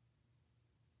president.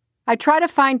 I try to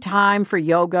find time for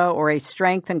yoga or a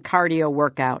strength and cardio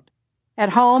workout. At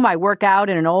home, I work out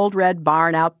in an old red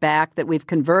barn out back that we've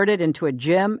converted into a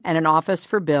gym and an office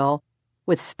for Bill,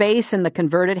 with space in the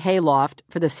converted hayloft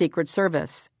for the Secret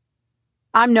Service.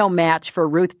 I'm no match for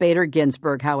Ruth Bader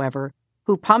Ginsburg, however,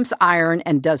 who pumps iron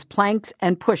and does planks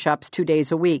and push-ups 2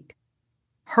 days a week.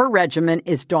 Her regimen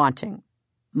is daunting.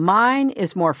 Mine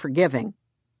is more forgiving.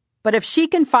 But if she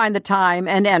can find the time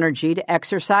and energy to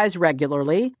exercise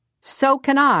regularly, so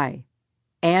can I.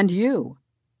 And you.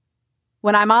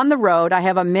 When I'm on the road, I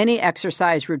have a mini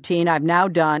exercise routine I've now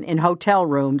done in hotel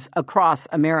rooms across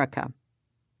America.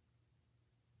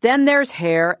 Then there's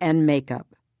hair and makeup.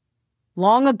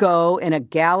 Long ago, in a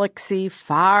galaxy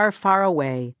far, far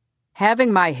away,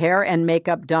 having my hair and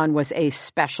makeup done was a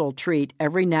special treat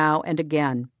every now and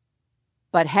again.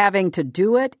 But having to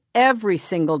do it every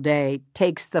single day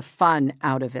takes the fun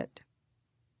out of it.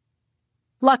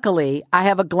 Luckily, I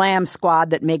have a glam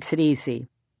squad that makes it easy.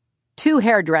 2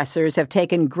 hairdressers have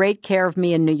taken great care of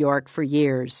me in New York for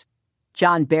years.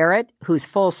 John Barrett, whose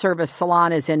full-service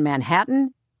salon is in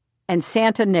Manhattan, and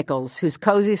Santa Nichols, whose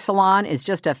cozy salon is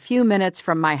just a few minutes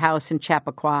from my house in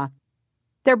Chappaqua.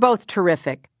 They're both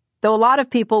terrific, though a lot of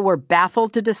people were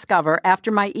baffled to discover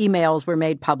after my emails were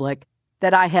made public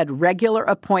that I had regular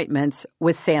appointments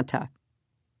with Santa.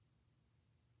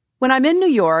 When I'm in New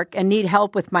York and need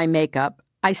help with my makeup,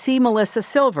 I see Melissa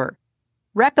Silver,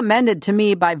 recommended to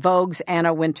me by Vogue's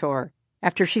Anna Wintour,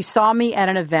 after she saw me at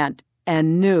an event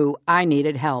and knew I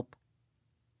needed help.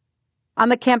 On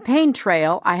the campaign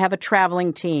trail, I have a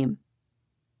traveling team.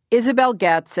 Isabel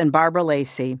Getz and Barbara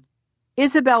Lacey.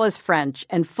 Isabel is French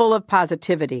and full of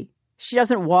positivity. She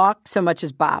doesn't walk so much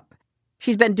as bop.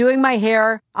 She's been doing my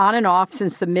hair on and off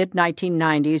since the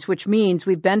mid-1990s, which means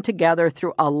we've been together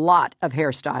through a lot of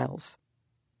hairstyles.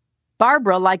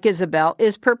 Barbara, like Isabel,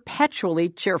 is perpetually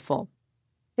cheerful.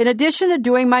 In addition to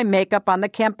doing my makeup on the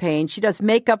campaign, she does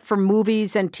makeup for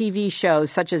movies and TV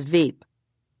shows such as Veep.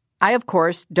 I, of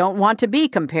course, don't want to be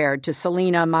compared to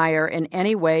Selina Meyer in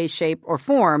any way, shape, or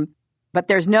form, but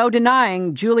there's no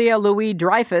denying Julia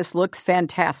Louis-Dreyfus looks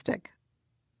fantastic.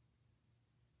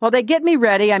 While they get me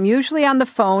ready, I'm usually on the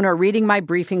phone or reading my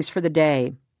briefings for the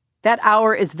day. That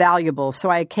hour is valuable, so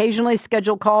I occasionally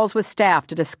schedule calls with staff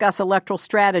to discuss electoral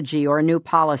strategy or a new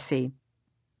policy.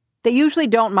 They usually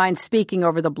don't mind speaking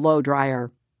over the blow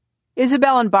dryer.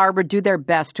 Isabel and Barbara do their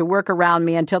best to work around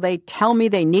me until they tell me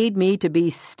they need me to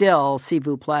be still, s'il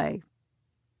vous plaît.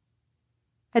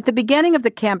 At the beginning of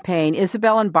the campaign,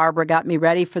 Isabel and Barbara got me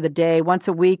ready for the day once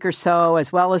a week or so,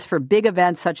 as well as for big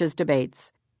events such as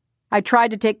debates. I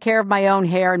tried to take care of my own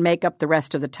hair and makeup the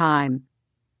rest of the time.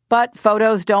 But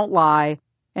photos don't lie,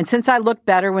 and since I looked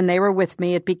better when they were with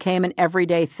me, it became an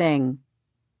everyday thing.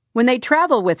 When they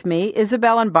travel with me,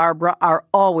 Isabel and Barbara are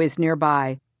always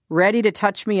nearby, ready to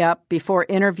touch me up before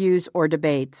interviews or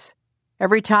debates.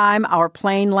 Every time our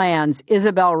plane lands,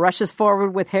 Isabel rushes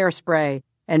forward with hairspray,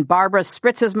 and Barbara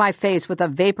spritzes my face with a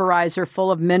vaporizer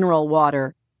full of mineral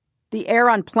water. The air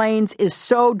on planes is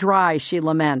so dry, she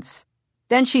laments.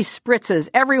 Then she spritzes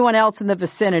everyone else in the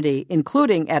vicinity,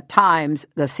 including, at times,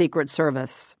 the Secret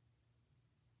Service.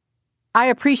 I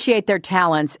appreciate their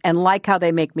talents and like how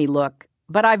they make me look,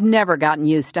 but I've never gotten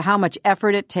used to how much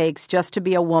effort it takes just to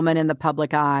be a woman in the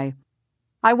public eye.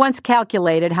 I once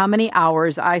calculated how many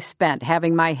hours I spent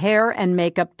having my hair and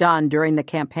makeup done during the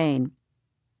campaign.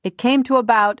 It came to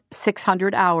about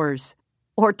 600 hours,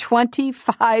 or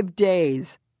 25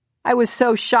 days. I was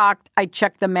so shocked I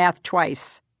checked the math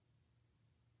twice.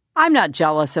 I'm not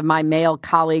jealous of my male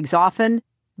colleagues often,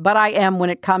 but I am when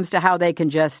it comes to how they can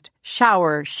just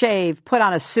shower, shave, put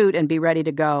on a suit, and be ready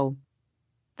to go.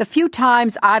 The few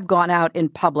times I've gone out in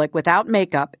public without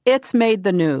makeup, it's made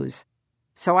the news.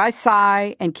 So I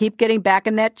sigh and keep getting back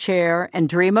in that chair and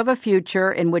dream of a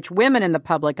future in which women in the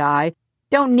public eye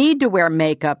don't need to wear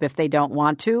makeup if they don't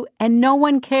want to, and no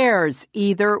one cares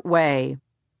either way.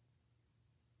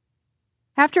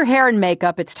 After hair and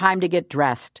makeup, it's time to get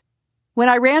dressed. When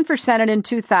I ran for Senate in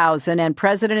 2000 and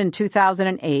President in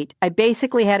 2008, I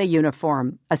basically had a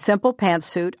uniform, a simple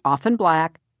pantsuit, often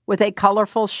black, with a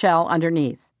colorful shell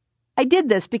underneath. I did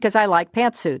this because I like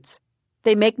pantsuits.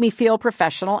 They make me feel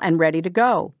professional and ready to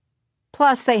go.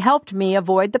 Plus, they helped me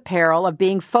avoid the peril of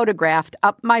being photographed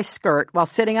up my skirt while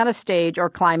sitting on a stage or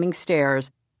climbing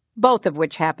stairs, both of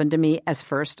which happened to me as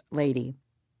First Lady.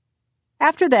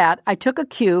 After that, I took a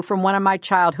cue from one of my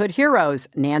childhood heroes,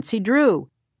 Nancy Drew,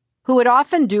 who would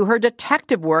often do her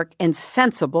detective work in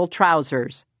sensible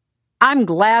trousers. "I'm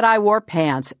glad I wore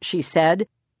pants," she said,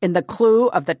 in The Clue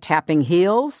of the Tapping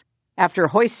Heels, after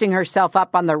hoisting herself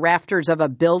up on the rafters of a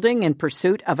building in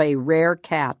pursuit of a rare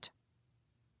cat.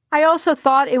 I also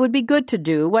thought it would be good to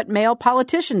do what male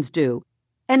politicians do,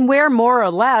 and wear more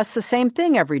or less the same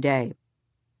thing every day.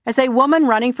 As a woman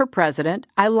running for president,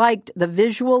 I liked the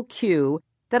visual cue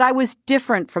that I was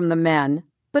different from the men,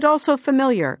 but also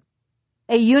familiar.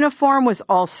 A uniform was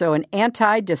also an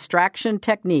anti-distraction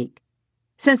technique.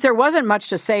 Since there wasn't much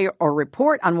to say or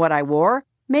report on what I wore,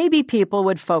 maybe people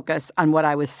would focus on what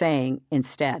I was saying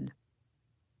instead.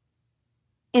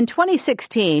 In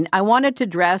 2016, I wanted to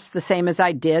dress the same as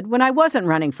I did when I wasn't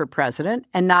running for president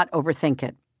and not overthink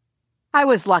it. I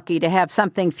was lucky to have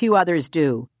something few others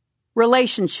do: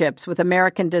 relationships with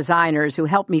American designers who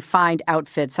helped me find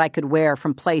outfits I could wear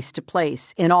from place to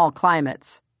place in all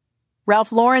climates.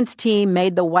 Ralph Lauren's team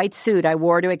made the white suit I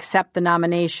wore to accept the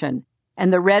nomination,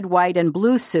 and the red, white, and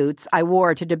blue suits I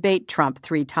wore to debate Trump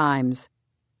 3 times.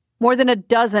 More than a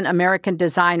dozen American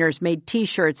designers made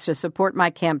T-shirts to support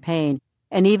my campaign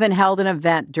and even held an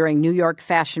event during New York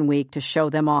Fashion Week to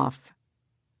show them off.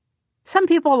 Some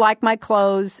people like my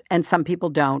clothes and some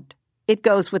people don't. It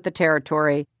goes with the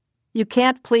territory. You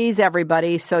can't please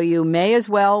everybody, so you may as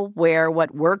well wear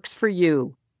what works for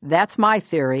you. That's my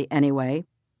theory, anyway.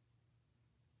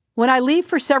 When I leave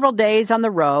for several days on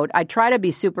the road, I try to be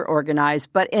super organized,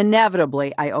 but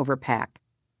inevitably I overpack.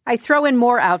 I throw in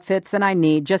more outfits than I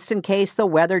need just in case the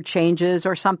weather changes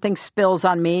or something spills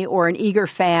on me or an eager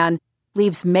fan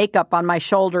leaves makeup on my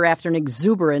shoulder after an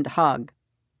exuberant hug.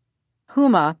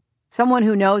 Huma, someone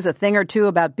who knows a thing or two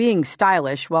about being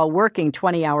stylish while working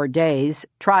 20-hour days,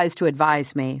 tries to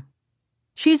advise me.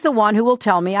 She's the one who will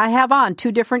tell me I have on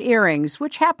 2 different earrings,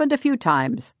 which happened a few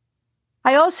times.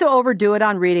 I also overdo it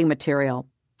on reading material.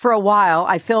 For a while,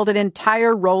 I filled an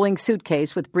entire rolling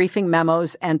suitcase with briefing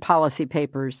memos and policy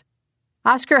papers.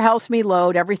 Oscar helps me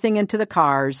load everything into the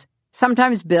cars.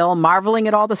 Sometimes Bill, marveling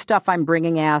at all the stuff I'm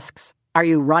bringing, asks, "Are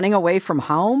you running away from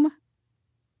home?"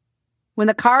 When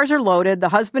the cars are loaded, the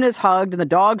husband is hugged, and the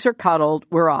dogs are cuddled,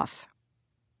 we're off.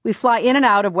 We fly in and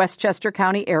out of Westchester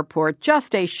County Airport,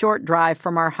 just a short drive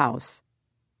from our house.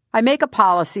 I make a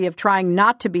policy of trying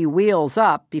not to be wheels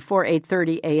up before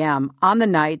 8:30 a.m. on the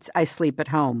nights I sleep at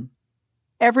home.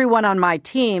 Everyone on my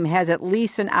team has at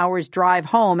least an hour's drive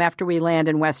home after we land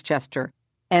in Westchester,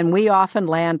 and we often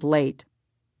land late.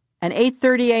 An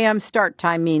 8:30 a.m. start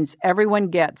time means everyone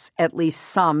gets at least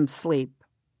some sleep.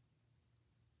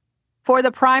 For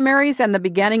the primaries and the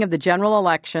beginning of the general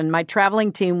election, my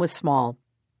traveling team was small.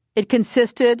 It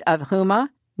consisted of Huma,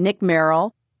 Nick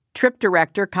Merrill, Trip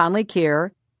Director Conley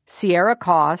Keir, Sierra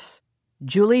Koss,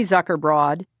 Julie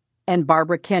Zuckerbrod, and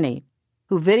Barbara Kinney,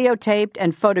 who videotaped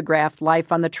and photographed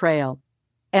life on the trail,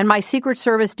 and my Secret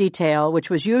Service detail, which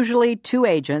was usually 2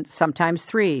 agents, sometimes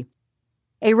 3.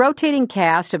 A rotating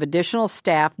cast of additional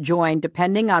staff joined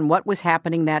depending on what was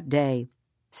happening that day.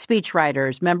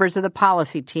 Speechwriters, members of the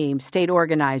policy team, state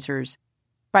organizers.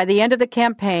 By the end of the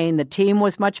campaign, the team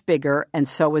was much bigger, and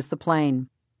so was the plane.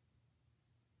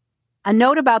 A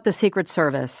note about the Secret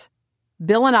Service.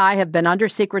 Bill and I have been under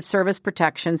Secret Service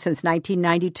protection since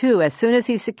 1992, as soon as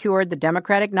he secured the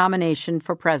Democratic nomination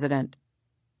for president.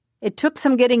 It took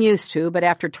some getting used to, but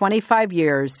after 25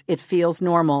 years, it feels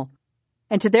normal.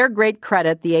 And to their great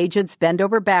credit, the agents bend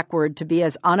over backward to be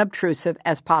as unobtrusive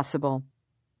as possible.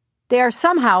 They are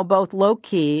somehow both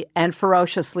low-key and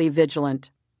ferociously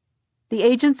vigilant. The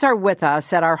agents are with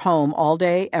us at our home all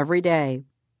day, every day.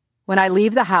 When I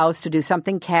leave the house to do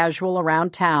something casual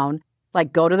around town,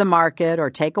 like go to the market or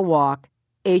take a walk,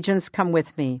 agents come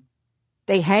with me.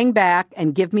 They hang back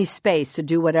and give me space to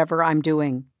do whatever I'm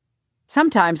doing.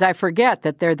 Sometimes I forget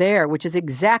that they're there, which is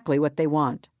exactly what they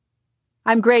want.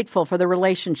 I'm grateful for the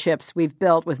relationships we've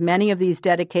built with many of these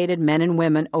dedicated men and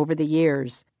women over the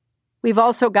years. We've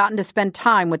also gotten to spend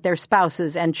time with their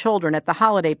spouses and children at the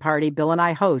holiday party Bill and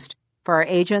I host for our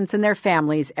agents and their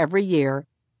families every year,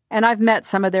 and I've met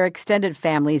some of their extended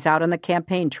families out on the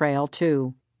campaign trail,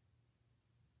 too.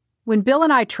 When Bill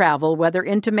and I travel, whether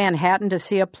into Manhattan to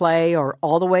see a play or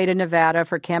all the way to Nevada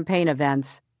for campaign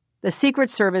events, the Secret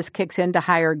Service kicks into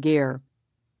higher gear.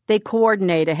 They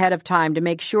coordinate ahead of time to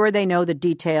make sure they know the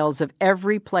details of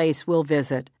every place we'll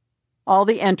visit, all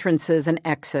the entrances and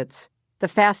exits, the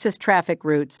fastest traffic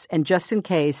routes, and just in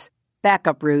case,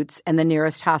 backup routes and the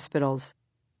nearest hospitals.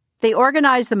 They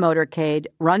organize the motorcade,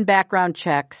 run background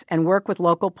checks, and work with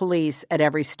local police at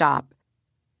every stop.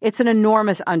 It's an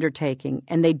enormous undertaking,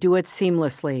 and they do it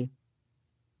seamlessly.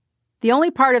 The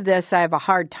only part of this I have a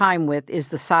hard time with is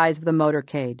the size of the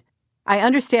motorcade. I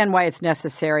understand why it's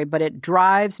necessary, but it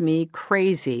drives me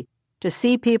crazy to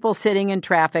see people sitting in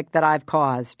traffic that I've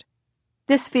caused.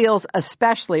 This feels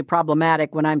especially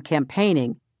problematic when I'm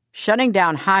campaigning. Shutting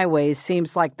down highways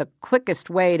seems like the quickest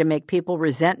way to make people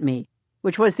resent me,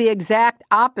 which was the exact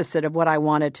opposite of what I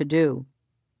wanted to do.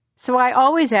 So I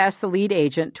always ask the lead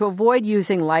agent to avoid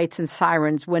using lights and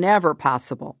sirens whenever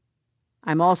possible.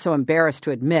 I'm also embarrassed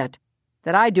to admit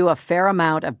that I do a fair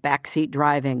amount of backseat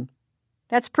driving.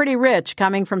 That's pretty rich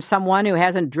coming from someone who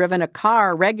hasn't driven a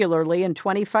car regularly in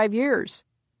 25 years.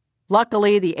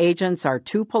 Luckily, the agents are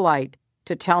too polite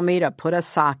to tell me to put a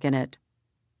sock in it.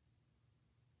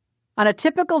 On a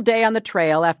typical day on the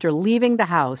trail after leaving the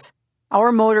house,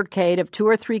 our motorcade of 2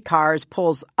 or 3 cars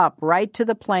pulls up right to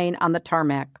the plane on the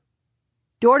tarmac.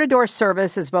 Door-to-door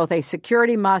service is both a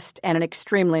security must and an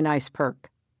extremely nice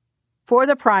perk. For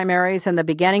the primaries and the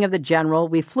beginning of the general,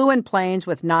 we flew in planes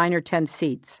with 9 or 10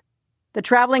 seats. The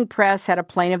traveling press had a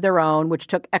plane of their own, which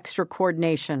took extra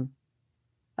coordination.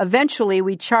 Eventually,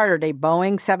 we chartered a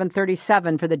Boeing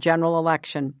 737 for the general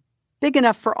election. big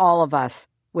enough for all of us,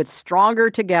 with Stronger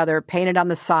Together painted on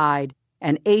the side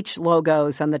and H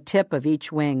logos on the tip of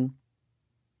each wing.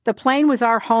 The plane was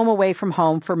our home away from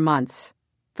home for months.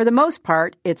 For the most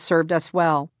part, it served us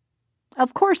well.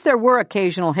 Of course, there were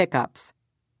occasional hiccups.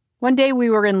 One day we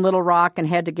were in Little Rock and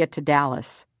had to get to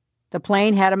Dallas. The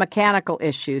plane had a mechanical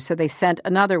issue, so they sent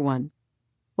another one.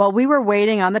 While we were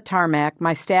waiting on the tarmac,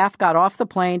 my staff got off the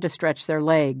plane to stretch their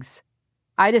legs.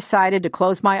 I decided to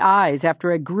close my eyes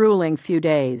after a grueling few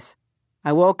days.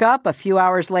 I woke up a few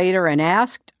hours later and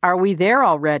asked, "Are we there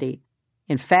already?"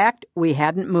 In fact, we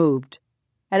hadn't moved.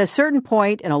 At a certain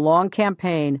point in a long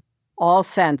campaign, all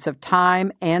sense of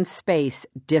time and space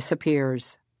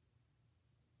disappears.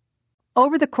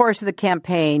 Over the course of the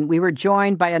campaign, we were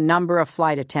joined by a number of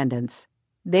flight attendants.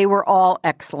 They were all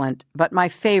excellent, but my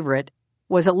favorite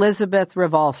was Elizabeth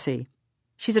Rivalsi.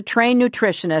 She's a trained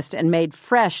nutritionist and made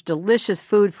fresh, delicious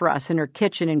food for us in her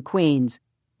kitchen in Queens,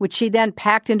 which she then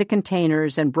packed into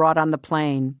containers and brought on the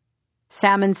plane.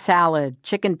 Salmon salad,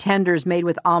 chicken tenders made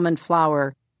with almond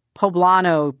flour,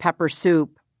 poblano pepper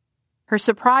soup. Her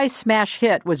surprise smash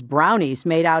hit was brownies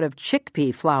made out of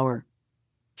chickpea flour.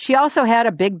 She also had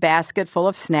a big basket full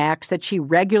of snacks that she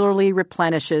regularly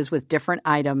replenishes with different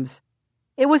items.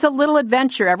 It was a little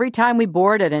adventure every time we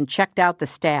boarded and checked out the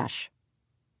stash.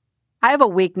 I have a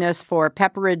weakness for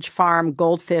Pepperidge Farm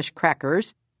goldfish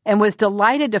crackers and was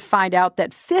delighted to find out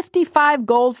that 55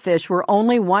 goldfish were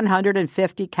only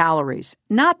 150 calories.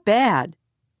 Not bad.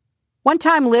 One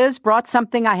time Liz brought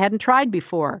something I hadn't tried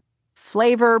before,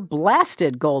 flavor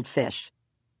blasted goldfish.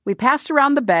 We passed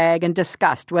around the bag and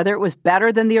discussed whether it was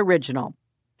better than the original.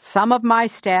 Some of my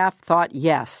staff thought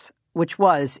yes, which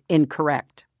was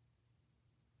incorrect.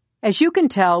 As you can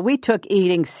tell, we took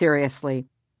eating seriously.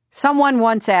 Someone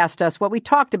once asked us what we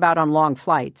talked about on long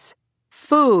flights.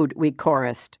 Food, we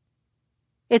chorused.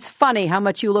 It's funny how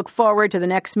much you look forward to the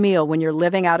next meal when you're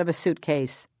living out of a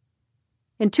suitcase.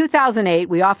 In 2008,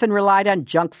 we often relied on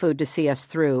junk food to see us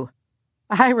through.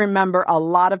 I remember a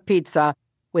lot of pizza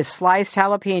with sliced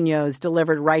jalapenos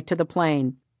delivered right to the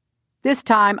plane. This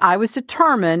time, I was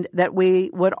determined that we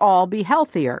would all be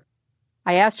healthier.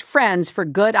 I asked friends for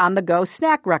good on-the-go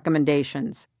snack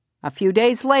recommendations. A few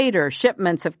days later,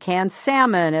 shipments of canned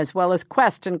salmon as well as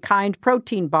Quest and Kind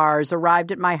protein bars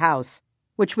arrived at my house,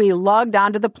 which we lugged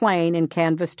onto the plane in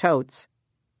canvas totes.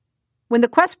 When the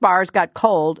Quest bars got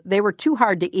cold, they were too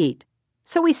hard to eat,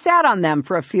 so we sat on them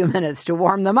for a few minutes to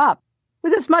warm them up,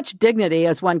 with as much dignity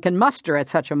as one can muster at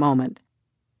such a moment.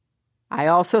 I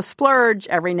also splurge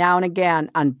every now and again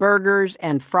on burgers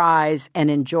and fries and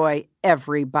enjoy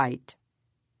every bite.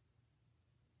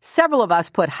 Several of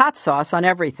us put hot sauce on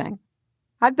everything.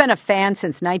 I've been a fan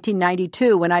since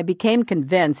 1992 when I became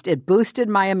convinced it boosted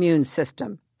my immune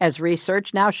system, as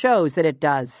research now shows that it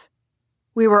does.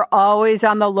 We were always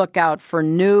on the lookout for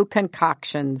new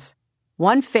concoctions.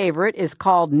 One favorite is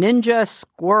called Ninja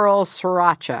Squirrel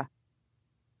Sriracha.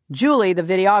 Julie, the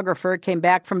videographer, came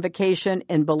back from vacation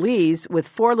in Belize with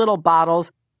 4 little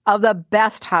bottles of the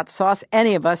best hot sauce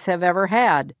any of us have ever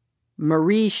had,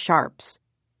 Marie Sharp's.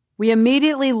 We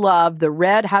immediately loved the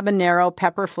red habanero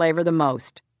pepper flavor the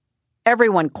most.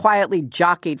 Everyone quietly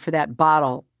jockeyed for that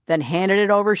bottle, then handed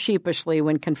it over sheepishly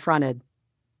when confronted.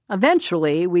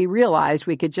 Eventually, we realized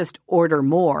we could just order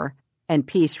more, and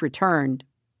peace returned.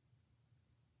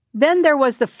 Then there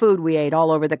was the food we ate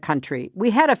all over the country. We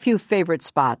had a few favorite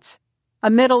spots. A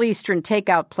Middle Eastern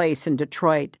takeout place in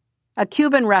Detroit, a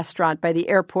Cuban restaurant by the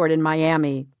airport in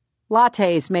Miami,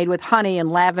 lattes made with honey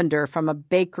and lavender from a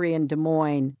bakery in Des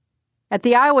Moines. At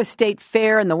the Iowa State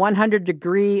Fair in the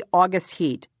 100-degree August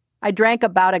heat, I drank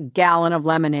about a gallon of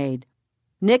lemonade.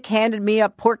 Nick handed me a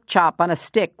pork chop on a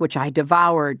stick, which I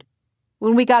devoured.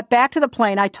 When we got back to the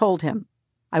plane, I told him,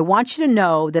 "I want you to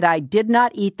know that I did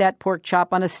not eat that pork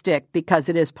chop on a stick because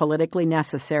it is politically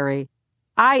necessary.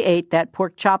 I ate that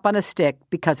pork chop on a stick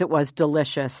because it was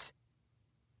delicious."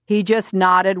 He just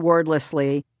nodded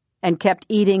wordlessly and kept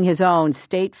eating his own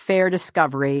State Fair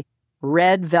discovery,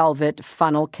 red velvet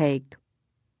funnel cake.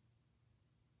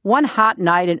 One hot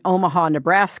night in Omaha,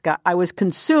 Nebraska, I was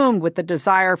consumed with the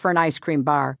desire for an ice cream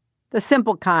bar, the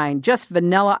simple kind, just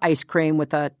vanilla ice cream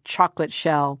with a chocolate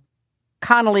shell.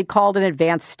 Connolly called an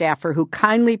advance staffer who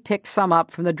kindly picked some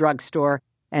up from the drugstore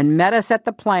and met us at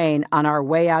the plane on our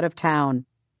way out of town.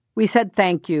 We said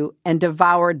thank you and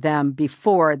devoured them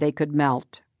before they could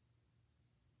melt.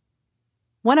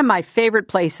 One of my favorite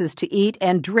places to eat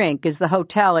and drink is the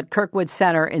hotel at Kirkwood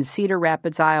Center in Cedar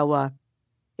Rapids, Iowa.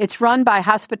 It's run by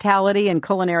hospitality and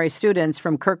culinary students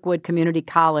from Kirkwood Community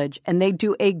College, and they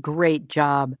do a great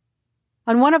job.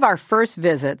 On one of our first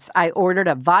visits, I ordered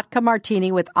a vodka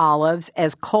martini with olives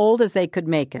as cold as they could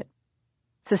make it.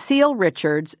 Cecile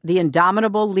Richards, the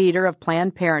indomitable leader of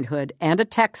Planned Parenthood and a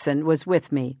Texan, was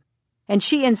with me, and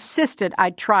she insisted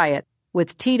I'd try it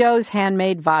with Tito's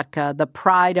handmade vodka, the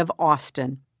pride of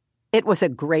Austin. It was a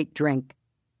great drink.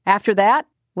 After that,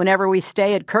 whenever we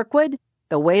stay at Kirkwood,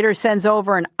 the waiter sends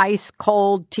over an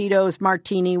ice-cold Tito's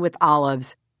martini with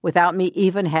olives without me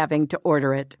even having to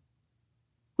order it.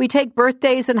 We take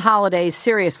birthdays and holidays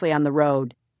seriously on the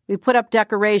road. We put up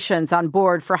decorations on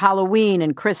board for Halloween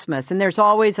and Christmas, and there's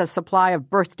always a supply of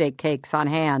birthday cakes on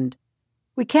hand.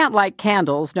 We can't light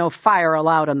candles, no fire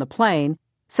allowed on the plane,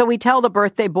 so we tell the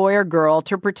birthday boy or girl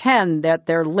to pretend that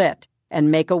they're lit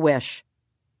and make a wish.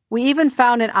 We even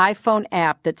found an iPhone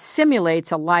app that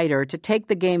simulates a lighter to take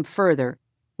the game further,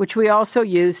 which we also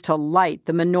use to light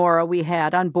the menorah we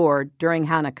had on board during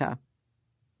Hanukkah.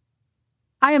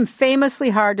 I am famously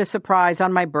hard to surprise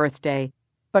on my birthday,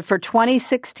 but for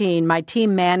 2016, my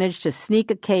team managed to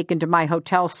sneak a cake into my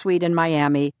hotel suite in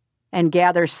Miami and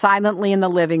gather silently in the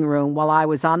living room while I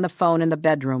was on the phone in the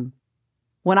bedroom.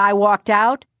 When I walked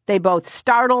out, they both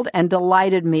startled and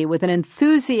delighted me with an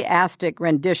enthusiastic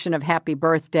rendition of Happy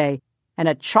Birthday and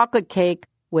a chocolate cake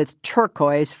with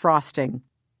turquoise frosting.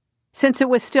 Since it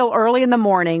was still early in the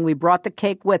morning, we brought the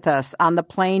cake with us on the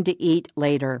plane to eat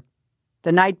later.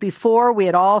 The night before, we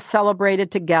had all celebrated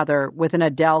together with an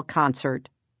Adele concert.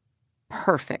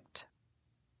 Perfect.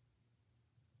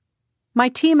 My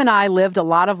team and I lived a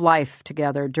lot of life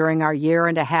together during our year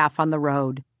and a half on the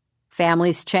road.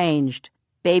 Families changed.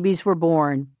 Babies were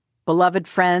born. Beloved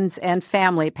friends and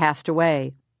family passed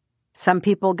away. Some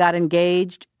people got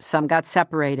engaged. Some got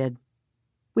separated.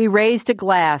 We raised a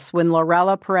glass when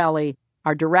Lorella Pirelli,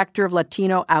 our director of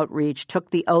Latino outreach,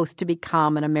 took the oath to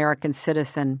become an American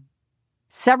citizen.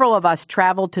 Several of us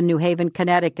traveled to New Haven,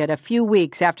 Connecticut a few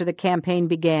weeks after the campaign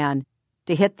began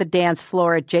to hit the dance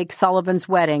floor at Jake Sullivan's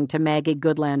wedding to Maggie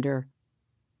Goodlander.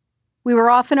 We were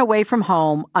often away from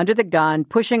home, under the gun,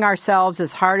 pushing ourselves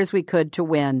as hard as we could to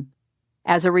win.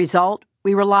 As a result,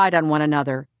 we relied on one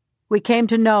another. We came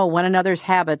to know one another's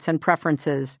habits and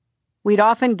preferences. We'd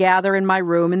often gather in my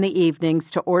room in the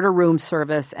evenings to order room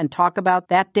service and talk about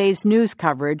that day's news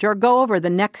coverage or go over the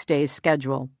next day's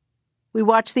schedule. We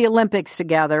watched the Olympics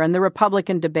together and the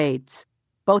Republican debates.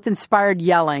 Both inspired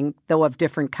yelling, though of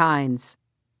different kinds.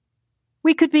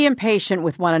 We could be impatient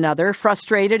with one another,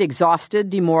 frustrated, exhausted,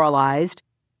 demoralized,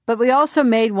 but we also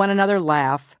made one another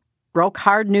laugh, broke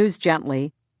hard news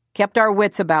gently, kept our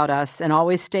wits about us, and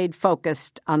always stayed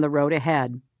focused on the road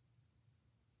ahead.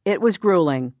 It was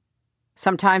grueling.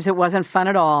 Sometimes it wasn't fun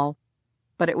at all,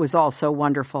 but it was also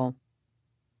wonderful.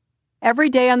 Every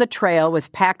day on the trail was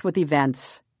packed with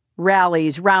events.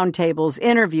 Rallies, roundtables,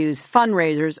 interviews,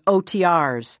 fundraisers,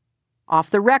 OTRs, off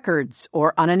the records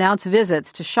or unannounced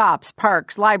visits to shops,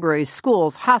 parks, libraries,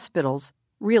 schools, hospitals,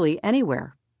 really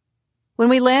anywhere. When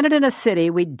we landed in a city,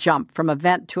 we'd jump from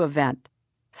event to event.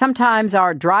 Sometimes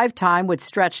our drive time would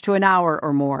stretch to an hour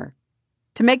or more.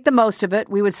 To make the most of it,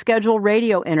 we would schedule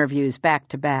radio interviews back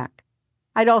to back.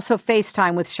 I'd also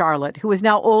FaceTime with Charlotte, who was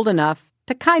now old enough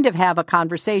to kind of have a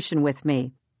conversation with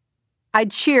me.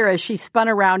 I'd cheer as she spun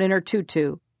around in her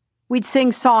tutu. We'd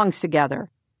sing songs together.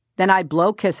 Then I'd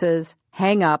blow kisses,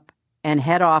 hang up, and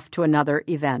head off to another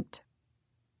event.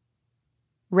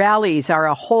 Rallies are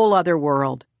a whole other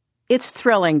world. It's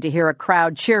thrilling to hear a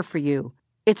crowd cheer for you.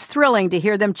 It's thrilling to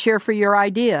hear them cheer for your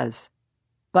ideas.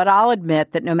 But I'll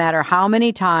admit that no matter how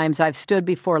many times I've stood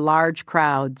before large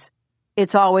crowds,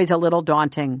 it's always a little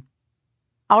daunting.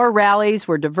 Our rallies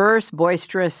were diverse,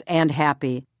 boisterous, and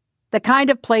happy. The kind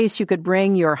of place you could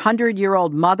bring your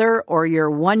 100-year-old mother or your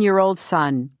 1-year-old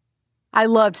son. I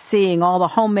loved seeing all the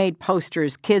homemade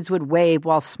posters kids would wave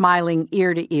while smiling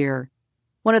ear to ear.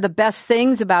 One of the best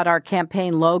things about our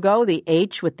campaign logo, the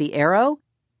H with the arrow,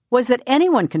 was that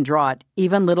anyone can draw it,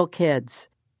 even little kids.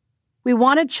 We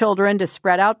wanted children to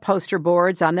spread out poster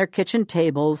boards on their kitchen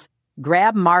tables,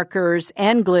 grab markers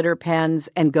and glitter pens,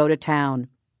 and go to town.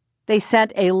 They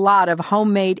sent a lot of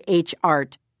homemade H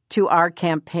art to our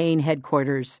campaign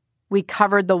headquarters. We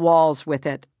covered the walls with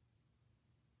it.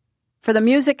 For the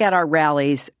music at our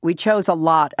rallies, we chose a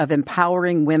lot of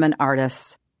empowering women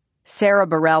artists. Sarah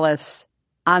Bareilles,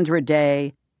 Andra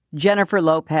Day, Jennifer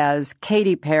Lopez,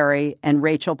 Katy Perry, and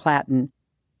Rachel Platten,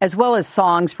 as well as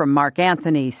songs from Mark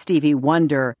Anthony, Stevie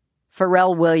Wonder,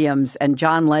 Pharrell Williams, and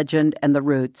John Legend and The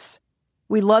Roots.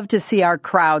 We loved to see our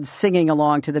crowds singing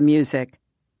along to the music.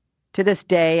 To this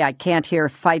day, I can't hear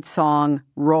Fight Song,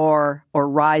 Roar, or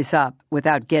Rise Up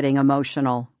without getting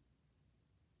emotional.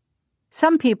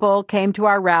 Some people came to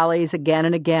our rallies again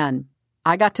and again.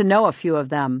 I got to know a few of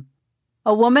them.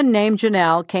 A woman named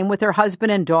Janelle came with her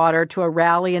husband and daughter to a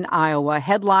rally in Iowa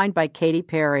headlined by Katy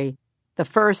Perry, the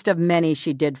first of many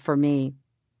she did for me.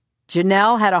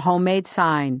 Janelle had a homemade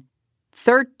sign,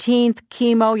 13th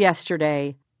chemo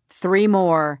yesterday, 3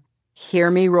 more,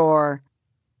 hear me roar.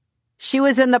 She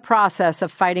was in the process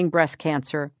of fighting breast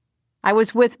cancer. I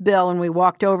was with Bill and we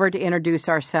walked over to introduce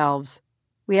ourselves.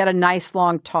 We had a nice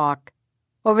long talk.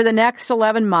 Over the next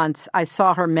 11 months, I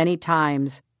saw her many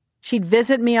times. She'd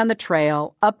visit me on the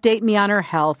trail, update me on her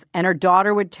health, and her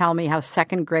daughter would tell me how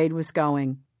second grade was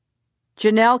going.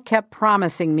 Janelle kept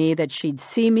promising me that she'd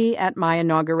see me at my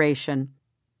inauguration.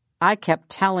 I kept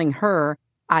telling her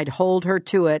I'd hold her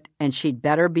to it and she'd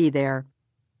better be there.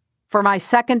 For my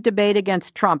second debate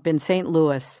against Trump in St.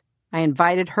 Louis, I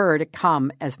invited her to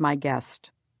come as my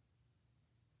guest.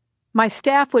 My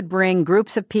staff would bring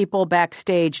groups of people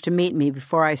backstage to meet me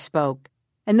before I spoke,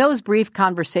 and those brief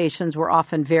conversations were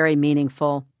often very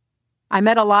meaningful. I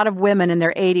met a lot of women in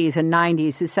their 80s and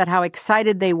 90s who said how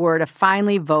excited they were to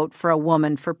finally vote for a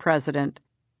woman for president.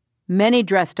 Many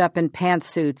dressed up in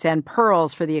pantsuits and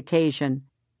pearls for the occasion.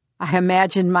 I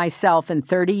imagined myself in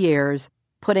 30 years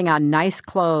putting on nice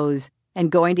clothes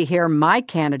and going to hear my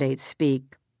candidate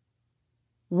speak.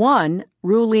 One,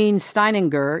 Ruline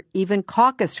Steininger, even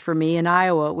caucused for me in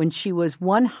Iowa when she was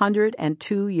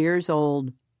 102 years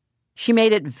old. She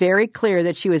made it very clear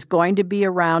that she was going to be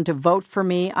around to vote for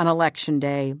me on Election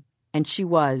Day, and she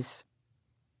was.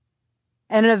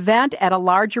 At an event at a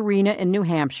large arena in New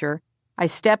Hampshire, I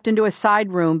stepped into a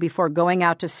side room before going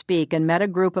out to speak and met a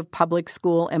group of public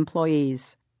school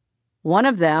employees. One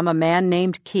of them, a man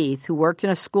named Keith, who worked in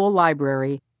a school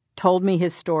library, told me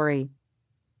his story.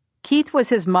 Keith was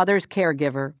his mother's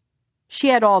caregiver. She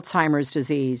had Alzheimer's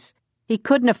disease. He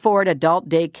couldn't afford adult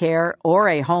daycare or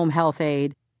a home health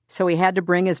aide, so he had to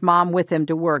bring his mom with him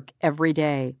to work every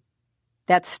day.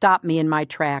 That stopped me in my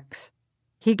tracks.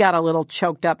 He got a little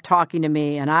choked up talking to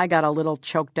me, and I got a little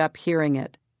choked up hearing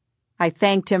it. I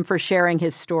thanked him for sharing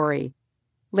his story.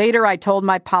 Later, I told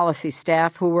my policy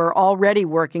staff, who were already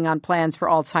working on plans for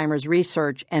Alzheimer's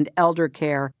research and elder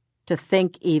care, to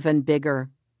think even bigger.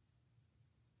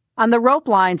 On the rope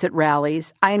lines at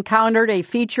rallies, I encountered a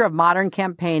feature of modern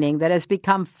campaigning that has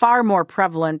become far more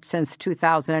prevalent since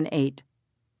 2008.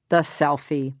 The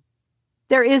selfie.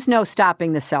 There is no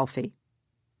stopping the selfie.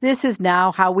 This is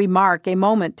now how we mark a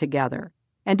moment together.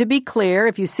 And to be clear,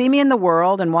 if you see me in the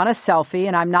world and want a selfie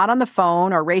and I'm not on the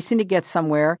phone or racing to get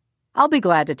somewhere, I'll be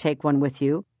glad to take one with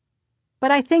you.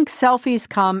 But I think selfies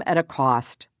come at a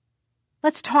cost.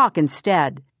 Let's talk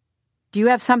instead. Do you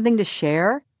have something to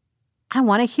share? I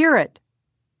want to hear it.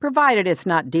 Provided it's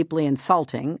not deeply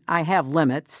insulting, I have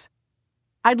limits.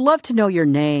 I'd love to know your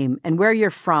name and where you're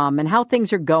from and how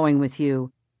things are going with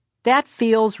you. That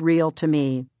feels real to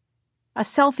me. A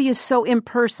selfie is so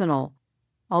impersonal,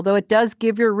 although it does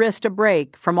give your wrist a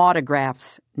break from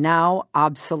autographs, now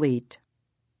obsolete.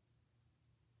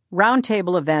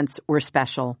 Roundtable events were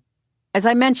special. As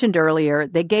I mentioned earlier,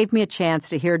 they gave me a chance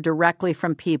to hear directly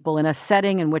from people in a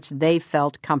setting in which they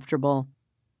felt comfortable.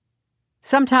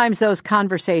 Sometimes those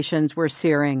conversations were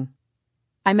searing.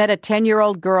 I met a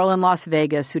 10-year-old girl in Las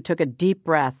Vegas who took a deep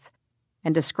breath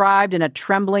and described in a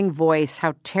trembling voice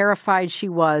how terrified she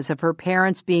was of her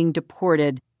parents being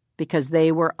deported because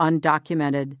they were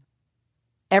undocumented.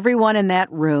 Everyone in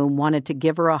that room wanted to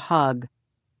give her a hug,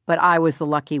 but I was the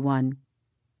lucky one.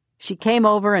 She came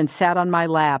over and sat on my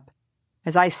lap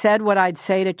as I said what I'd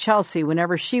say to Chelsea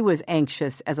whenever she was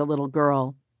anxious as a little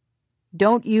girl.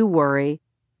 Don't you worry.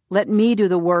 Let me do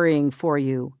the worrying for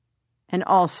you. And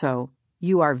also,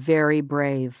 you are very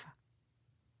brave.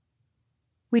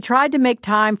 We tried to make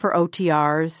time for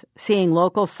OTRs, seeing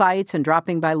local sites and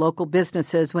dropping by local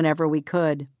businesses whenever we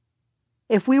could.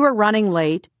 If we were running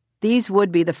late, these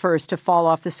would be the first to fall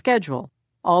off the schedule,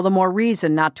 all the more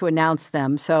reason not to announce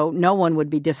them so no one would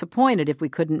be disappointed if we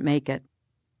couldn't make it.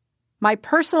 My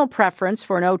personal preference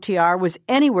for an OTR was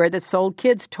anywhere that sold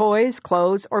kids' toys,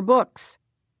 clothes, or books.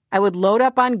 I would load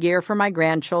up on gear for my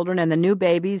grandchildren and the new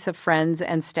babies of friends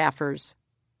and staffers.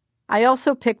 I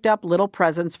also picked up little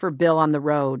presents for Bill on the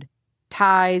road.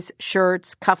 Ties,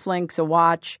 shirts, cufflinks, a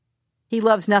watch. He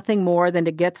loves nothing more than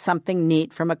to get something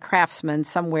neat from a craftsman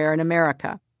somewhere in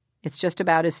America. It's just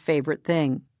about his favorite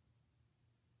thing.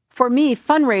 For me,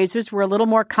 fundraisers were a little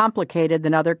more complicated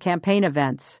than other campaign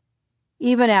events.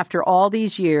 Even after all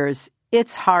these years,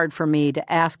 it's hard for me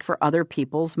to ask for other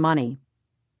people's money.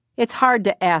 It's hard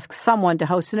to ask someone to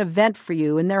host an event for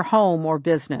you in their home or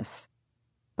business.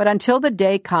 But until the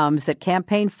day comes that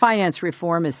campaign finance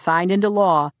reform is signed into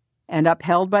law and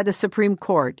upheld by the Supreme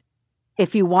Court,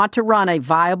 If you want to run a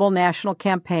viable national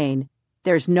campaign,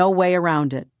 there's no way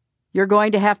around it. You're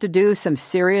going to have to do some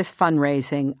serious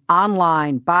fundraising,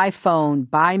 online, by phone,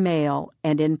 by mail,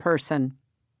 and in person.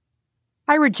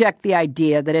 I reject the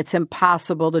idea that it's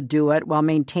impossible to do it while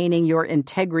maintaining your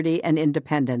integrity and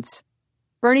independence.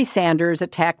 Bernie Sanders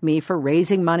attacked me for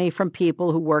raising money from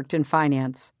people who worked in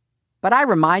finance. But I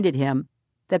reminded him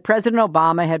that President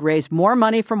Obama had raised more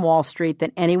money from Wall Street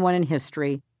than anyone in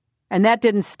history, and that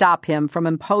didn't stop him from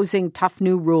imposing tough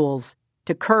new rules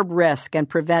to curb risk and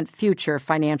prevent future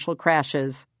financial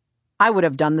crashes. I would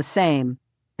have done the same,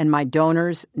 and my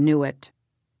donors knew it.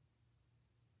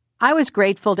 I was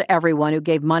grateful to everyone who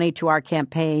gave money to our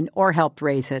campaign or helped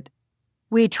raise it.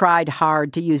 We tried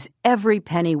hard to use every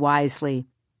penny wisely.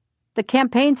 The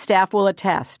campaign staff will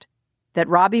attest that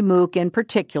Robbie Mook in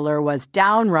particular was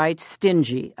downright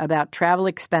stingy about travel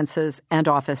expenses and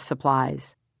office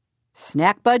supplies.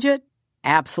 Snack budget?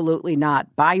 Absolutely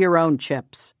not. Buy your own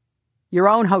chips. Your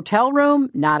own hotel room?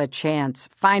 Not a chance.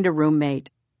 Find a roommate.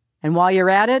 And while you're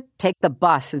at it, take the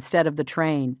bus instead of the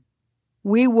train.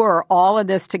 We were all in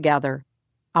this together.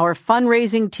 Our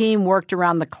fundraising team worked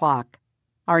around the clock.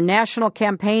 Our national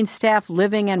campaign staff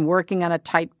living and working on a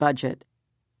tight budget.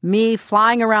 Me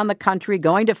flying around the country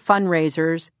going to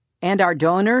fundraisers, and our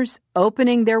donors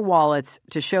opening their wallets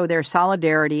to show their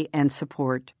solidarity and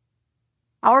support.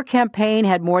 Our campaign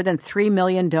had more than 3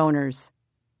 million donors.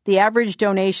 The average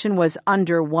donation was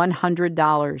under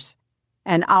 $100,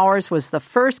 and ours was the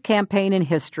first campaign in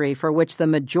history for which the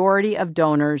majority of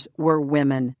donors were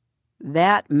women.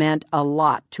 That meant a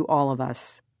lot to all of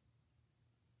us.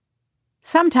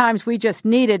 Sometimes we just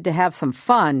needed to have some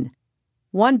fun.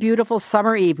 One beautiful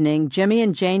summer evening, Jimmy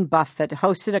and Jane Buffett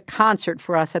hosted a concert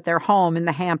for us at their home in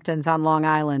the Hamptons on Long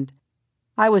Island.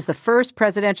 I was the first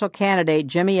presidential candidate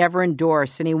Jimmy ever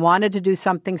endorsed, and he wanted to do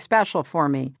something special for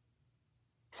me.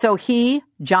 So he,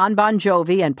 John Bon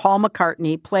Jovi, and Paul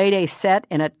McCartney played a set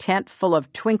in a tent full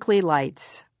of twinkly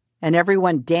lights, and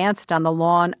everyone danced on the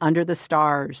lawn under the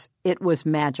stars. It was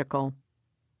magical.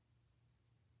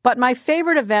 But my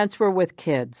favorite events were with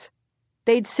kids.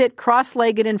 They'd sit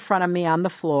cross-legged in front of me on the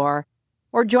floor,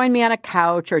 or join me on a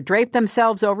couch, or drape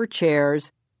themselves over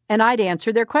chairs, and I'd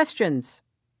answer their questions.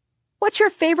 What's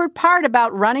your favorite part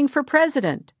about running for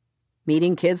president?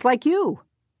 Meeting kids like you.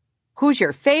 Who's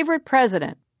your favorite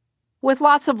president? With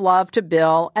lots of love to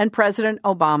Bill and President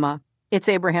Obama, it's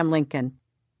Abraham Lincoln.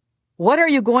 What are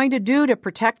you going to do to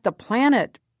protect the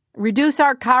planet? Reduce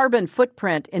our carbon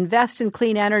footprint, invest in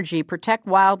clean energy, protect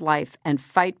wildlife, and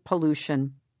fight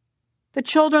pollution. The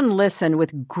children listened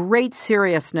with great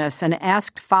seriousness and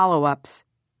asked follow-ups.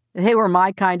 They were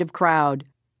my kind of crowd.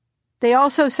 They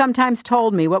also sometimes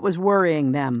told me what was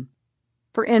worrying them.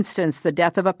 For instance, the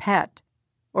death of a pet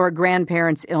or a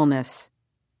grandparent's illness.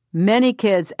 Many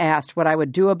kids asked what I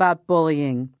would do about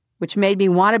bullying, which made me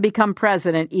want to become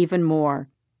president even more.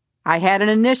 I had an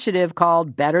initiative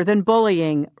called Better Than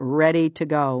Bullying ready to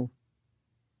go.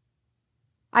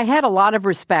 I had a lot of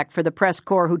respect for the press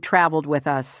corps who traveled with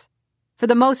us. For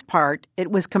the most part,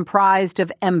 it was comprised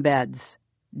of embeds,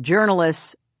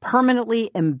 journalists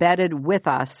permanently embedded with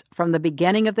us from the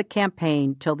beginning of the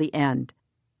campaign till the end.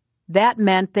 That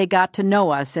meant they got to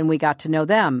know us and we got to know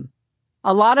them.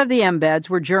 A lot of the embeds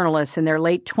were journalists in their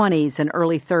late 20s and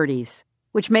early 30s,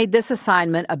 which made this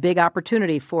assignment a big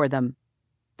opportunity for them.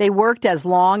 They worked as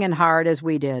long and hard as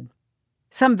we did.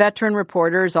 Some veteran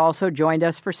reporters also joined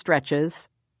us for stretches.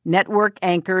 Network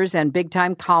anchors and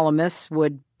big-time columnists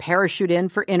would parachute in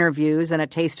for interviews and a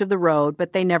taste of the road,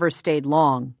 but they never stayed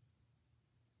long.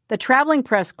 The traveling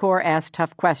press corps asked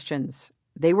tough questions.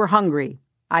 They were hungry.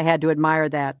 I had to admire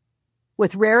that.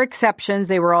 With rare exceptions,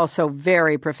 they were also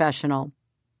very professional.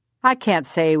 I can't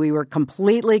say we were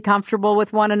completely comfortable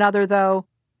with one another, though.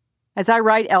 As I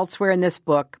write elsewhere in this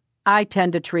book, I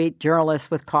tend to treat journalists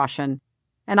with caution,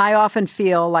 and I often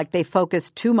feel like they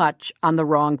focus too much on the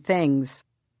wrong things.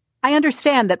 I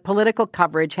understand that political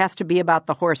coverage has to be about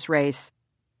the horse race,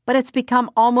 but it's become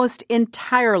almost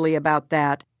entirely about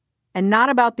that, and not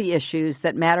about the issues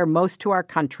that matter most to our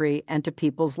country and to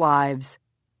people's lives.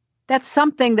 That's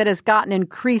something that has gotten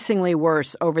increasingly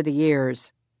worse over the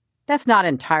years. That's not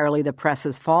entirely the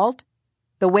press's fault.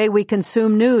 The way we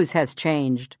consume news has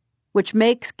changed, which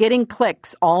makes getting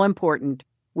clicks all important,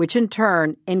 which in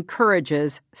turn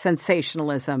encourages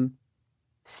sensationalism.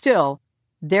 Still,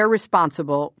 they're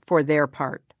responsible for their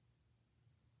part.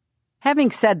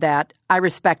 Having said that, I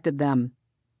respected them.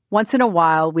 Once in a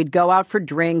while, we'd go out for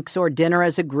drinks or dinner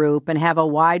as a group and have a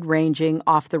wide-ranging,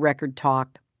 off-the-record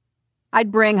talk. I'd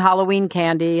bring Halloween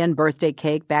candy and birthday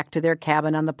cake back to their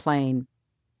cabin on the plane.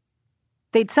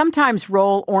 They'd sometimes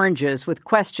roll oranges with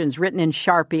questions written in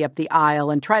Sharpie up the aisle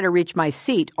and try to reach my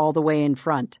seat all the way in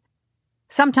front.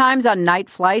 Sometimes on night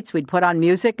flights, we'd put on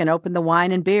music and open the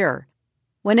wine and beer.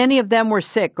 When any of them were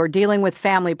sick or dealing with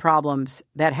family problems,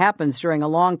 that happens during a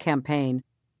long campaign,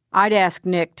 I'd ask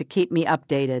Nick to keep me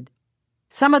updated.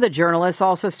 Some of the journalists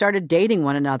also started dating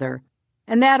one another,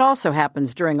 and that also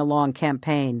happens during a long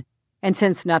campaign. And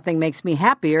since nothing makes me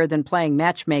happier than playing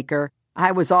matchmaker,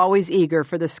 I was always eager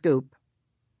for the scoop.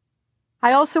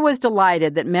 I also was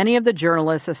delighted that many of the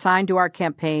journalists assigned to our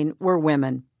campaign were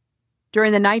women.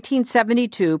 During the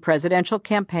 1972 presidential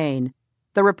campaign,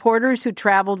 the reporters who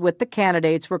traveled with the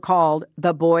candidates were called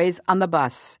the boys on the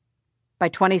bus. By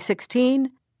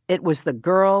 2016, it was the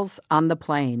girls on the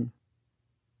plane.